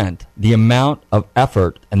one-day event, the amount of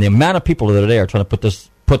effort and the amount of people that are there trying to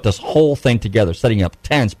put this whole thing together, setting up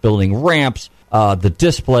tents, building ramps, the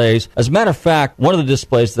displays. As a matter of fact, one of the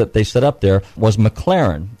displays that they set up there was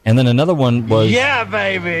McLaren. And then another one was... Yeah,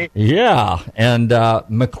 baby! Yeah. And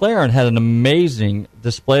McLaren had an amazing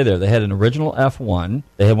display there. They had an original F1.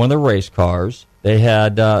 They had one of their race cars. They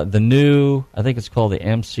had the new, I think it's called the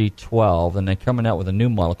MC12, and they're coming out with a new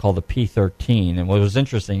model called the P13. And what was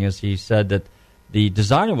interesting is he said that the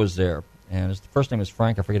designer was there. And his first name is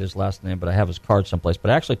Frank. I forget his last name, but I have his card someplace.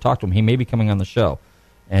 But I actually talked to him. He may be coming on the show.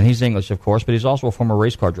 And he's English, of course, but he's also a former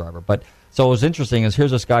race car driver. But so what was interesting is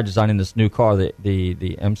here's this guy designing this new car, the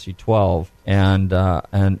MC12, and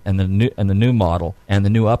the new model and the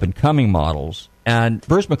new up and coming models. And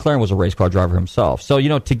Bruce McLaren was a race car driver himself. So, you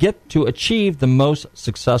know, to achieve the most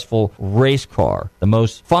successful race car, the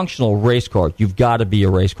most functional race car, you've got to be a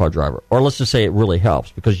race car driver. Or let's just say it really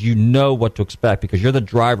helps because you know what to expect because you're the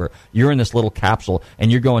driver. You're in this little capsule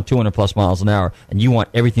and you're going 200-plus miles an hour and you want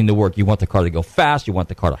everything to work. You want the car to go fast. You want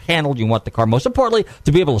the car to handle. You want the car, most importantly,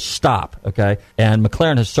 to be able to stop, okay? And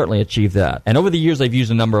McLaren has certainly achieved that. And over the years, they've used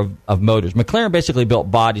a number of motors. McLaren basically built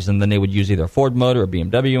bodies and then they would use either a Ford motor, a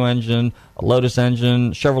BMW engine, a Lotus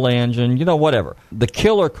engine, Chevrolet engine, you know, whatever. The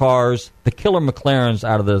killer cars, the killer McLarens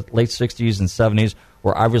out of the late 60s and 70s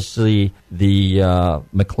were obviously the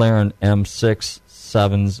McLaren M6,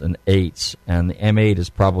 7s, and 8s. And the M8 is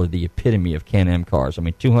probably the epitome of Can-Am cars. I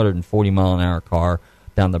mean, 240-mile-an-hour car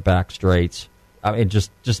down the back straights. I mean,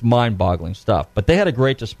 just mind-boggling stuff. But they had a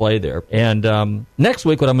great display there. And next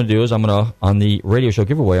week, what I'm going to do is on the radio show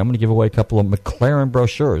giveaway, I'm going to give away a couple of McLaren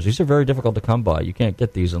brochures. These are very difficult to come by. You can't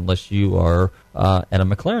get these unless you are at a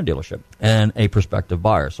McLaren dealership and a prospective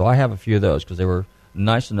buyer. So I have a few of those because they were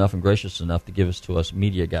nice enough and gracious enough to give us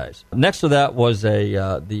media guys. Next to that was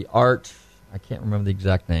the art. I can't remember the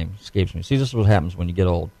exact name. Escapes me. See, this is what happens when you get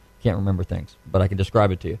old. Can't remember things, but I can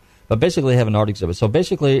describe it to you. But basically, they have an art exhibit. So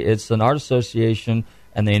basically, it's an art association,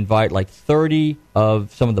 and they invite like 30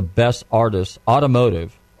 of some of the best artists,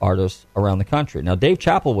 automotive artists around the country. Now, Dave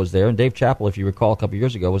Chappell was there, and Dave Chappell, if you recall, a couple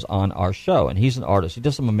years ago, was on our show, and he's an artist. He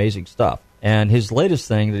does some amazing stuff. And his latest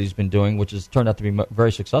thing that he's been doing, which has turned out to be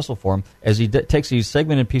very successful for him, is he takes these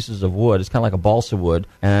segmented pieces of wood. It's kind of like a balsa wood,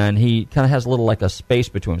 and he kind of has a little like a space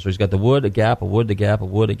between them. So he's got the wood, a gap, a wood, a gap, a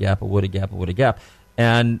wood, a gap, a wood, a gap, a wood, a gap.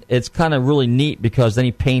 And it's kind of really neat because then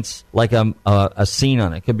he paints like a scene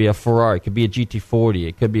on it. It could be a Ferrari, it could be a GT40,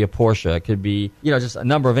 it could be a Porsche, it could be, you know, just a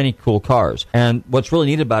number of any cool cars. And what's really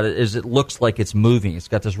neat about it is it looks like it's moving. It's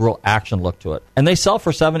got this real action look to it. And they sell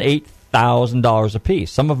for $7,000-8,000 a piece.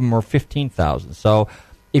 Some of them are $15,000. So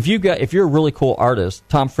if you're a really cool artist,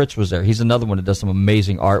 Tom Fritz was there. He's another one that does some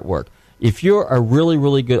amazing artwork. if you're a really,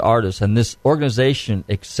 really good artist and this organization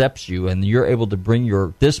accepts you and you're able to bring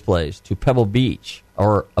your displays to Pebble Beach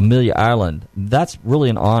or Amelia Island, that's really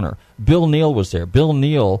an honor. Bill Neal was there. Bill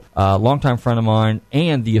Neal, a longtime friend of mine,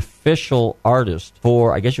 and the official artist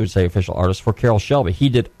for, I guess you would say official artist, for Carroll Shelby. He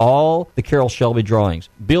did all the Carroll Shelby drawings.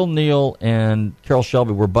 Bill Neal and Carroll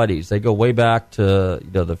Shelby were buddies. They go way back to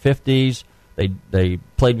the 50s. They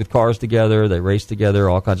played with cars together. They raced together,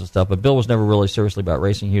 all kinds of stuff. But Bill was never really seriously about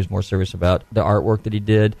racing. He was more serious about the artwork that he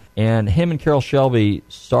did. And him and Carroll Shelby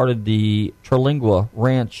started the Terlingua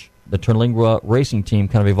Ranch. The Terlingua racing team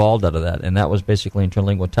kind of evolved out of that, and that was basically in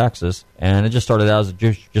Terlingua, Texas. And it just started out as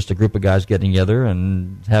just a group of guys getting together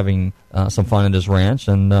and having some fun at his ranch.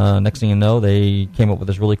 And next thing you know, they came up with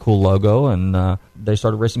this really cool logo, and they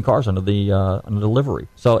started racing cars under the livery.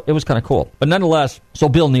 So it was kind of cool. But nonetheless, so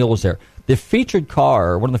Bill Neal was there. The featured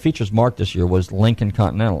car, one of the features marked this year, was Lincoln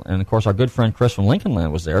Continental. And, of course, our good friend Chris from Lincoln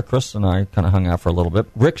Land was there. Chris and I kind of hung out for a little bit.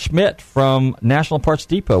 Rick Schmidt from National Parts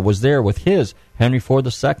Depot was there with his Henry Ford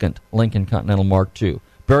II Lincoln Continental Mark II.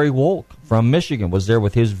 Barry Wolk from Michigan was there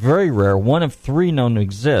with his very rare, one of 3 known to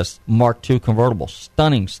exist, Mark II convertible.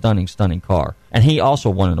 Stunning, stunning, stunning car. And he also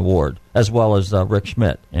won an award, as well as Rick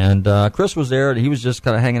Schmidt. And Chris was there, and he was just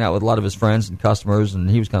kind of hanging out with a lot of his friends and customers, and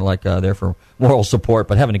he was kind of like there for moral support,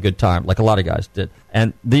 but having a good time, like a lot of guys did.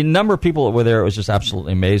 And the number of people that were there was just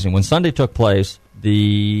absolutely amazing. When Sunday took place,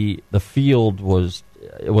 the field was...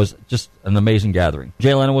 It was just an amazing gathering.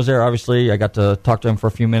 Jay Leno was there, obviously. I got to talk to him for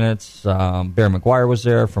a few minutes. Barry McGuire was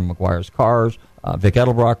there from McGuire's Cars. Vic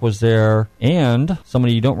Edelbrock was there. And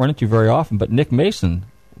somebody you don't run into very often, but Nick Mason,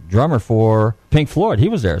 drummer for Pink Floyd, he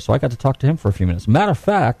was there. So I got to talk to him for a few minutes. Matter of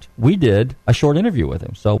fact, we did a short interview with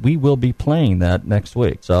him. So we will be playing that next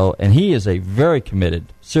week. And he is a very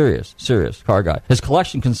committed, serious car guy. His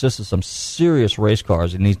collection consists of some serious race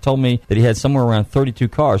cars, and he told me that he had somewhere around 32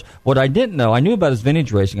 cars. What I didn't know, I knew about his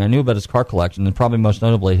vintage racing, I knew about his car collection, and probably most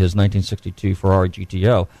notably his 1962 Ferrari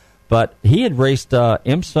GTO. But he had raced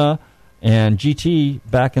IMSA and GT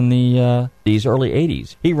back in these early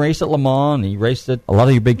 80s. He raced at Le Mans. He raced at a lot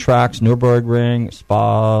of your big tracks, Nürburgring,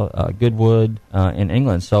 Spa, Goodwood in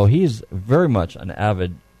England. So he's very much an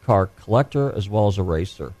avid car collector as well as a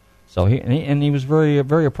racer. So he was very,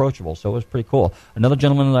 very approachable, so it was pretty cool. Another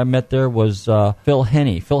gentleman that I met there was Phil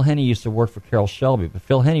Henney. Phil Henney used to work for Carroll Shelby, but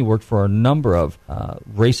Phil Henney worked for a number of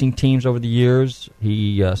racing teams over the years.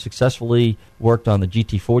 He successfully worked on the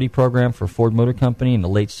GT40 program for Ford Motor Company in the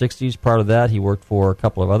late 60s. Prior to that, he worked for a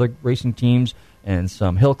couple of other racing teams and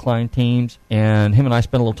some hill climb teams, and him and I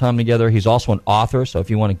spent a little time together. He's also an author, so if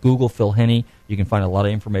you want to Google Phil Henney, you can find a lot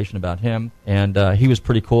of information about him. And he was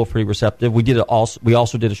pretty cool, pretty receptive. We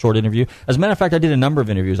also did a short interview. As a matter of fact, I did a number of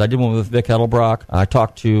interviews. I did one with Vic Edelbrock. I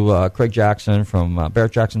talked to Craig Jackson from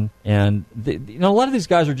Barrett Jackson. And a lot of these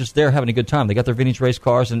guys are just there having a good time. They got their vintage race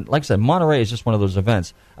cars. And like I said, Monterey is just one of those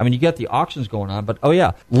events. I mean, you get the auctions going on, but,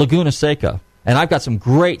 Laguna Seca. And I've got some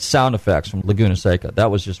great sound effects from Laguna Seca.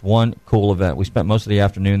 That was just one cool event. We spent most of the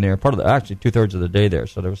afternoon there, actually 2/3 of the day there.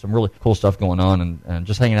 So there was some really cool stuff going on, and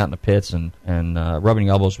just hanging out in the pits and rubbing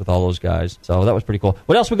elbows with all those guys. So that was pretty cool.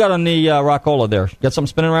 What else we got on the Rockola there? Got something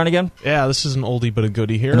spinning around again? Yeah, this is an oldie but a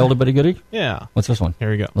goodie here. An oldie but a goodie? Yeah. What's this one?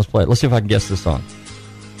 Here we go. Let's play it. Let's see if I can guess this song.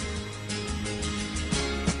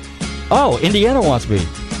 Oh, Indiana Wants Me.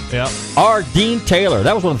 Yeah. R. Dean Taylor.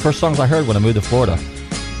 That was one of the first songs I heard when I moved to Florida.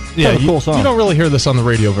 Yeah, cool song. You don't really hear this on the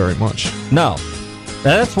radio very much. No.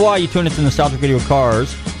 That's why you tune into Nostalgic Radio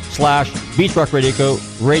Cars / Beach Rock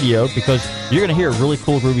Radio, because you're going to hear really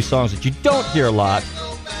cool, groovy songs that you don't hear a lot,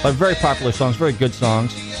 but very popular songs, very good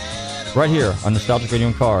songs, right here on Nostalgic Radio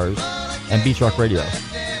and Cars and Beach Rock Radio.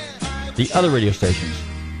 The other radio stations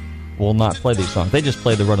will not play these songs. They just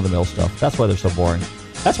play the run-of-the-mill stuff. That's why they're so boring.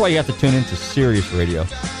 That's why you have to tune into Sirius Radio.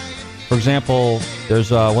 For example,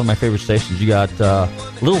 there's one of my favorite stations. You got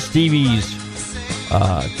Little Stevie's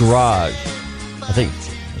Garage. I think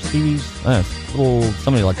Stevie's,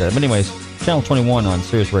 somebody like that. But anyways, Channel 21 on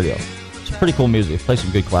Sirius Radio. It's pretty cool music. Play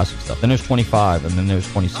some good classic stuff. Then there's 25, and then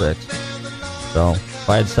there's 26. So if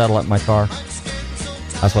I had satellite in my car,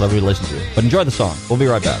 that's what I would listen to. But enjoy the song. We'll be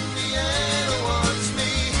right back.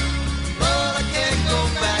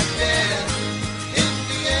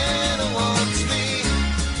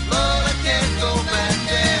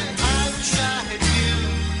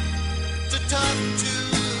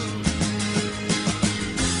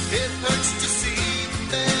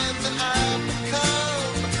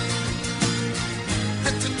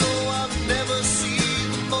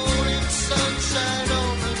 Sunshine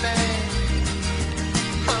on the land.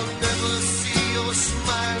 I'll never see your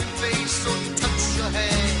smile.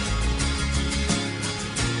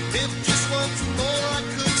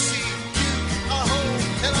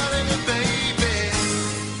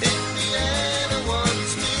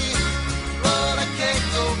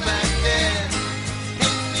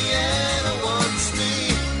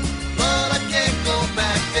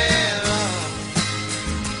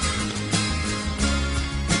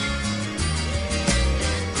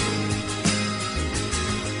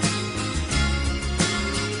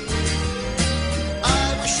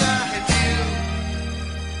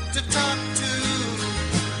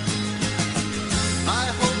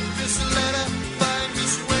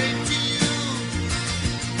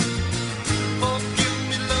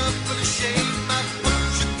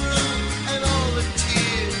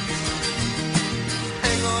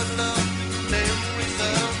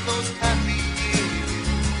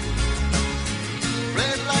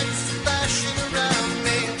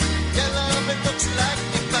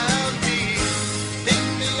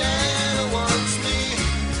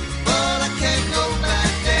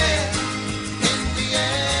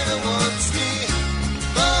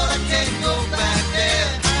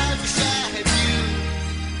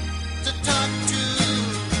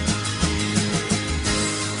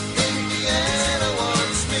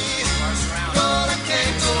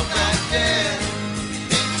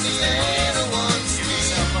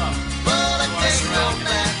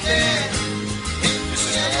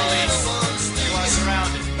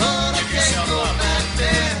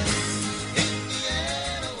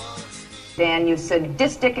 understand, you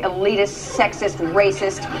sadistic, elitist, sexist,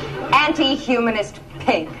 racist, anti-humanist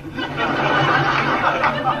pig.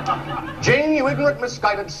 Jane, you ignorant,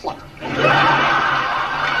 misguided slut.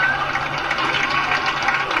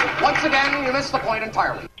 Once again, you missed the point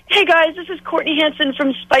entirely. Hey guys, this is Courtney Hansen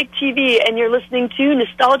from Spike TV, and you're listening to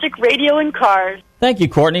Nostalgic Radio and Cars. Thank you,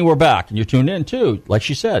 Courtney. We're back, and you're tuned in too, like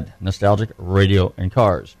she said, Nostalgic Radio and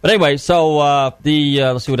Cars. But anyway, so let's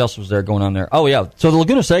see what else was there going on there. Oh yeah, so the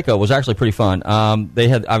Laguna Seca was actually pretty fun. They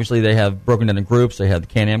have broken down in groups. They had the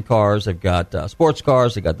Can-Am cars. They've got sports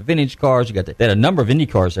cars. They got the vintage cars. They had a number of Indy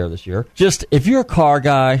cars there this year. Just if you're a car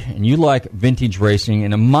guy and you like vintage racing,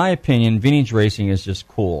 and in my opinion, vintage racing is just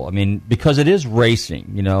cool. I mean, because it is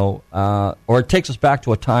racing, you know, or it takes us back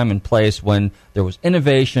to a time and place when there was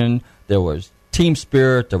innovation, there was team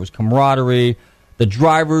spirit, there was camaraderie. The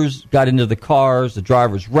drivers got into the cars. The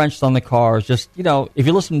drivers wrenched on the cars. Just, you know, if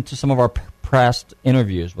you listen to some of our past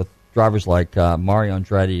interviews with drivers like Mario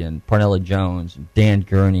Andretti and Parnelli Jones and Dan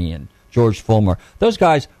Gurney and George Fulmer, those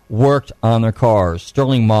guys worked on their cars.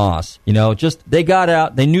 Sterling Moss, you know, just they got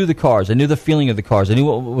out, they knew the cars, they knew the feeling of the cars, they knew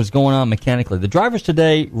what was going on mechanically. The drivers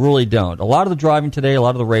today really don't. A lot of the driving today, a lot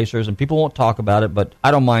of the racers, and people won't talk about it, but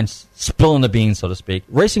I don't mind spilling the beans, so to speak.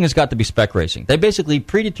 Racing has got to be spec racing. They basically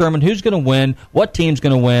predetermine who's going to win, what team's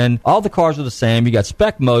going to win. All the cars are the same. You got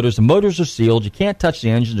spec motors. The motors are sealed. You can't touch the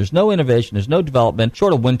engine. There's no innovation. There's no development,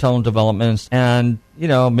 short of wind tunnel developments, and you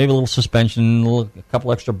know, maybe a little suspension, a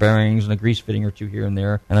couple extra bearings, and a grease fitting or two here and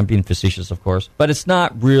there. And I'm being facetious, of course. But it's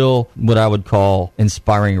not real, what I would call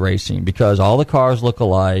inspiring racing, because all the cars look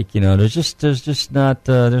alike. You know, there's not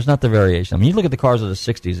the variation. I mean, you look at the cars of the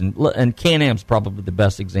 '60s, and Can-Am's probably the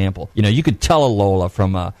best example. You know, you could tell a Lola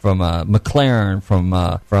from a McLaren, from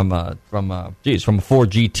a Ford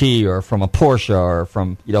GT, or from a Porsche, or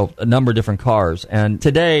from, you know, a number of different cars. And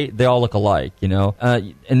today they all look alike. You know,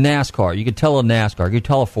 in NASCAR, you could tell a NASCAR. You could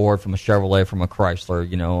tell a Ford from a Chevrolet, from a Chrysler,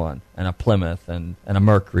 you know, and a Plymouth and a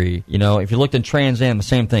Mercury. You know, if you looked in Trans Am, the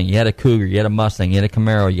same thing. You had a Cougar, you had a Mustang, you had a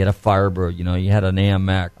Camaro, you had a Firebird, you know, you had an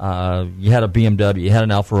AMX, you had a BMW, you had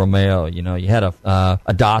an Alfa Romeo, you know, you had a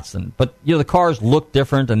Datsun. But, you know, the cars looked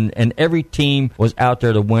different, and every team was out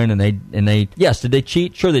there to win, and they yes, did they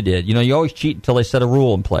cheat? Sure they did. You know, you always cheat until they set a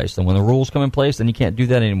rule in place, and when the rules come in place, then you can't do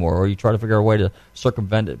that anymore, or you try to figure out a way to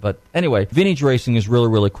circumvent it. But anyway, vintage racing is really,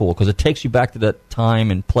 really cool, because it takes you back to that time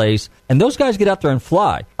and place, and those guys get out there and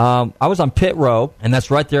fly. I was on pit row, and that's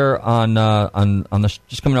right there on the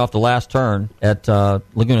just coming off the last turn at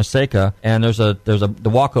Laguna Seca, and there's the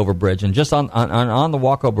walkover bridge, and just on the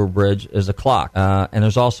walkover bridge is a clock, and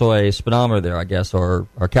there's also a speedometer there, I guess, or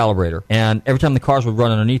calibrator. And every time the cars would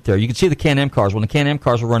run underneath there, you could see the Can-Am cars. When the Can-Am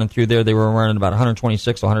cars were running through there, they were running about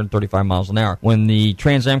 126 to 135 miles an hour. When the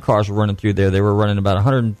Trans Am cars were running through there, they were running about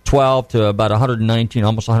 112 to about 119,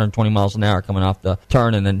 almost 120 miles an hour coming off the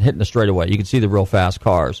turn and then hitting the straightaway. You could see the real fast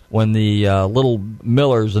cars. When the little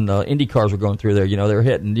Millers and the Indy cars were going through there, you know, they were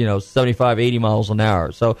hitting, you know, 75, 80 miles an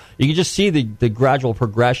hour. So you can just see the gradual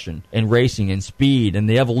progression in racing and speed and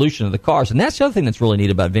the evolution of the cars. And that's the other thing that's really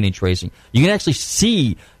neat about vintage racing. You can actually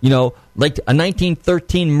see, you know, like a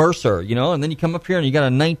 1913 Mercer, you know, and then you come up here and you got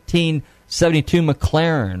a 1972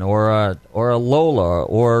 McLaren or a Lola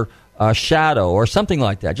or a Shadow or something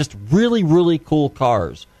like that. Just really, really cool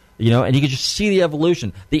cars. You know, and you can just see the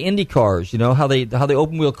evolution. The Indy cars, you know, how the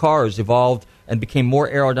open wheel cars evolved and became more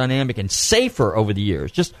aerodynamic and safer over the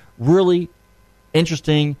years. Just really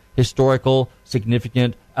interesting, historical,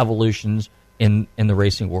 significant evolutions in the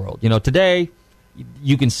racing world. You know, today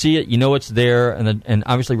you can see it, you know it's there, and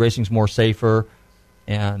obviously racing's more safer,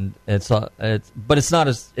 and but it's not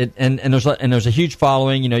as and there's a huge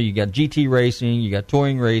following. You know, you got GT racing, you got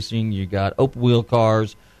touring racing, you got open wheel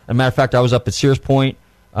cars. As a matter of fact, I was up at Sears Point.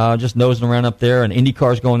 Just nosing around up there, and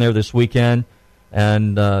IndyCar's going there this weekend.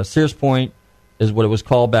 And Sears Point is what it was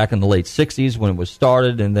called back in the late 60s when it was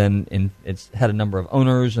started, and then it's had a number of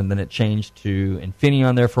owners, and then it changed to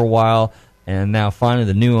Infineon there for a while, and now finally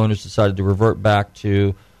the new owners decided to revert back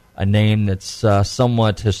to a name that's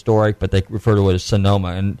somewhat historic, but they refer to it as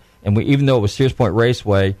Sonoma. And we, even though it was Sears Point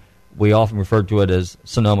Raceway, we often referred to it as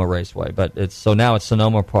Sonoma Raceway, but now it's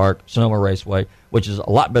Sonoma Raceway, which is a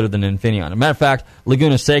lot better than Infineon. As a matter of fact,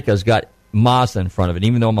 Laguna Seca's got Mazda in front of it.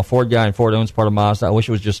 Even though I'm a Ford guy and Ford owns part of Mazda, I wish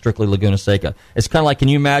it was just strictly Laguna Seca. It's kind of like, can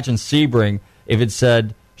you imagine Sebring if it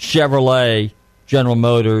said Chevrolet, General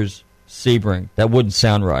Motors, Sebring? That wouldn't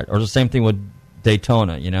sound right. Or the same thing with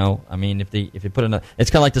Daytona, you know? I mean, if you put in it's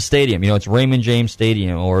kind of like the stadium, you know, it's Raymond James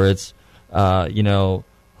Stadium, or it's, you know,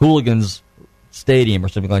 Hooligans Stadium or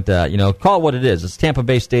something like that. Call it what it is. It's Tampa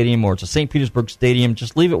Bay Stadium or it's a St. Petersburg Stadium.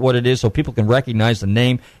 Just leave it what it is so people can recognize the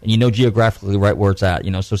name and geographically right where it's at.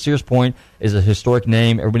 So Sears Point is a historic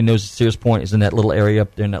name. Everybody knows that Sears Point is in that little area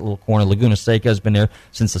up there in that little corner. Laguna Seca has been there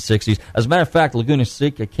since the 60s. As a matter of fact, Laguna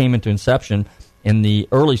Seca came into inception in the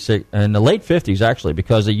late 50s, actually,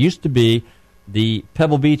 because it used to be the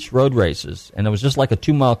Pebble Beach road races, and it was just like a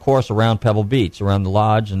 2-mile course around Pebble Beach, around the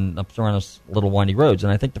lodge and up around those little windy roads.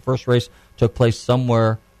 And I think the first race took place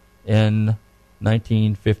somewhere in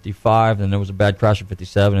 1955, and there was a bad crash in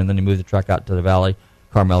 57, and then they moved the track out to the valley,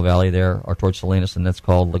 Carmel Valley there, or towards Salinas, and that's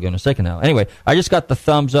called Laguna Seca now. Anyway, I just got the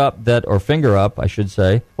thumbs up or finger up, I should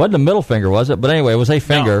say. Wasn't the middle finger, was it? But anyway, it was a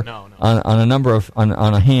finger on a number of on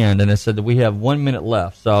a hand, and it said that we have 1 minute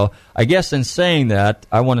left. So I guess in saying that,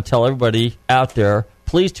 I want to tell everybody out there,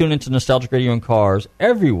 please tune into Nostalgic Radio and Cars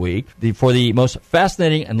every week for the most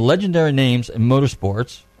fascinating and legendary names in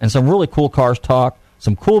motorsports, and some really cool cars talk,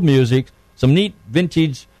 some cool music, some neat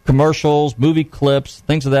vintage commercials, movie clips,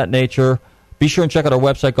 things of that nature. Be sure and check out our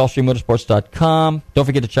website, GulfstreamMotorsports.com. Don't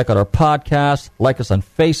forget to check out our podcast. Like us on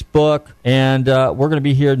Facebook. And we're going to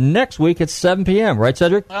be here next week at 7 p.m. Right,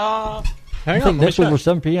 Cedric? Hang I think on. next week we're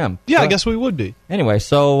 7 p.m. Yeah, I guess we would be. Anyway,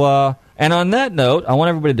 so... and on that note, I want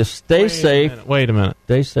everybody to stay safe. Wait a minute.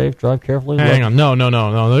 Stay safe. Drive carefully. Hang on.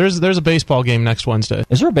 No. There's a baseball game next Wednesday.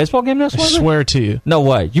 Is there a baseball game next Wednesday? I swear to you. No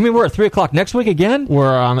way. You mean we're at 3 o'clock next week again?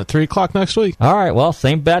 We're on at 3 o'clock next week. All right. Well,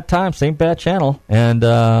 same bad time, same bad channel. And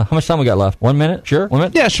how much time we got left? 1 minute? Sure? 1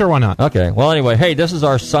 minute? Yeah, sure. Why not? Okay. Well, anyway, hey, this is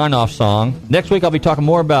our sign-off song. Next week, I'll be talking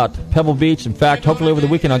more about Pebble Beach. In fact, hopefully over the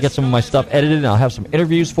weekend, I'll get some of my stuff edited, and I'll have some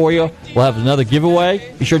interviews for you. We'll have another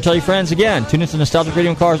giveaway. Be sure to tell your friends again. Tune into Nostalgic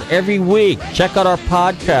Radio and Cars every week. Check out our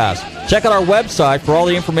podcast. Check out our website for all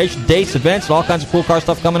the information, dates, events, and all kinds of cool car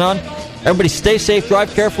stuff coming on. Everybody stay safe,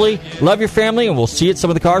 drive carefully, love your family, and we'll see you at some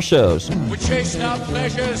of the car shows. We chased our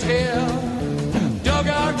pleasures here, dug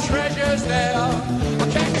our treasures there. I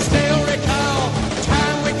can't still recall the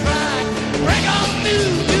time we cried. Bring on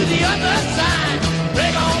new to the other side.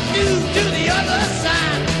 Bring on new to the other side.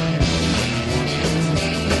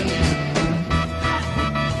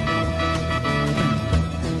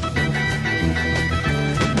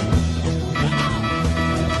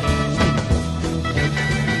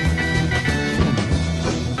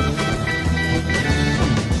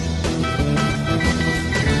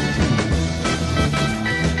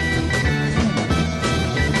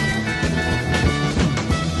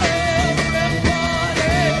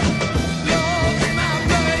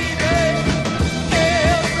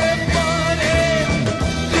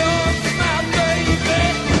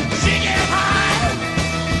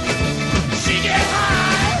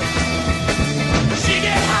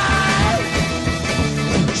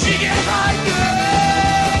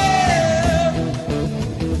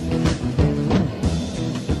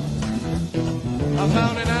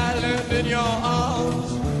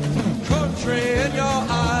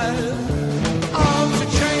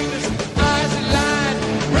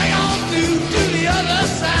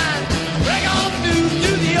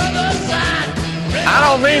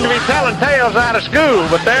 I don't mean to be telling tales out of school,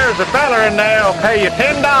 but there's a feller in there who'll pay you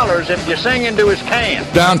 $10 if you sing into his can.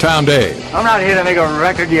 Downtown Dave. I'm not here to make a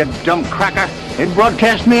record, you dumb cracker. It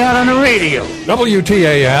broadcast me out on the radio.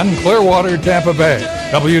 WTAN, Clearwater, Tampa Bay.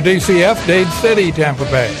 WDCF, Dade City, Tampa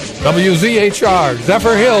Bay. WZHR,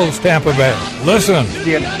 Zephyr Hills, Tampa Bay. Listen.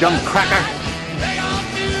 You dumb cracker.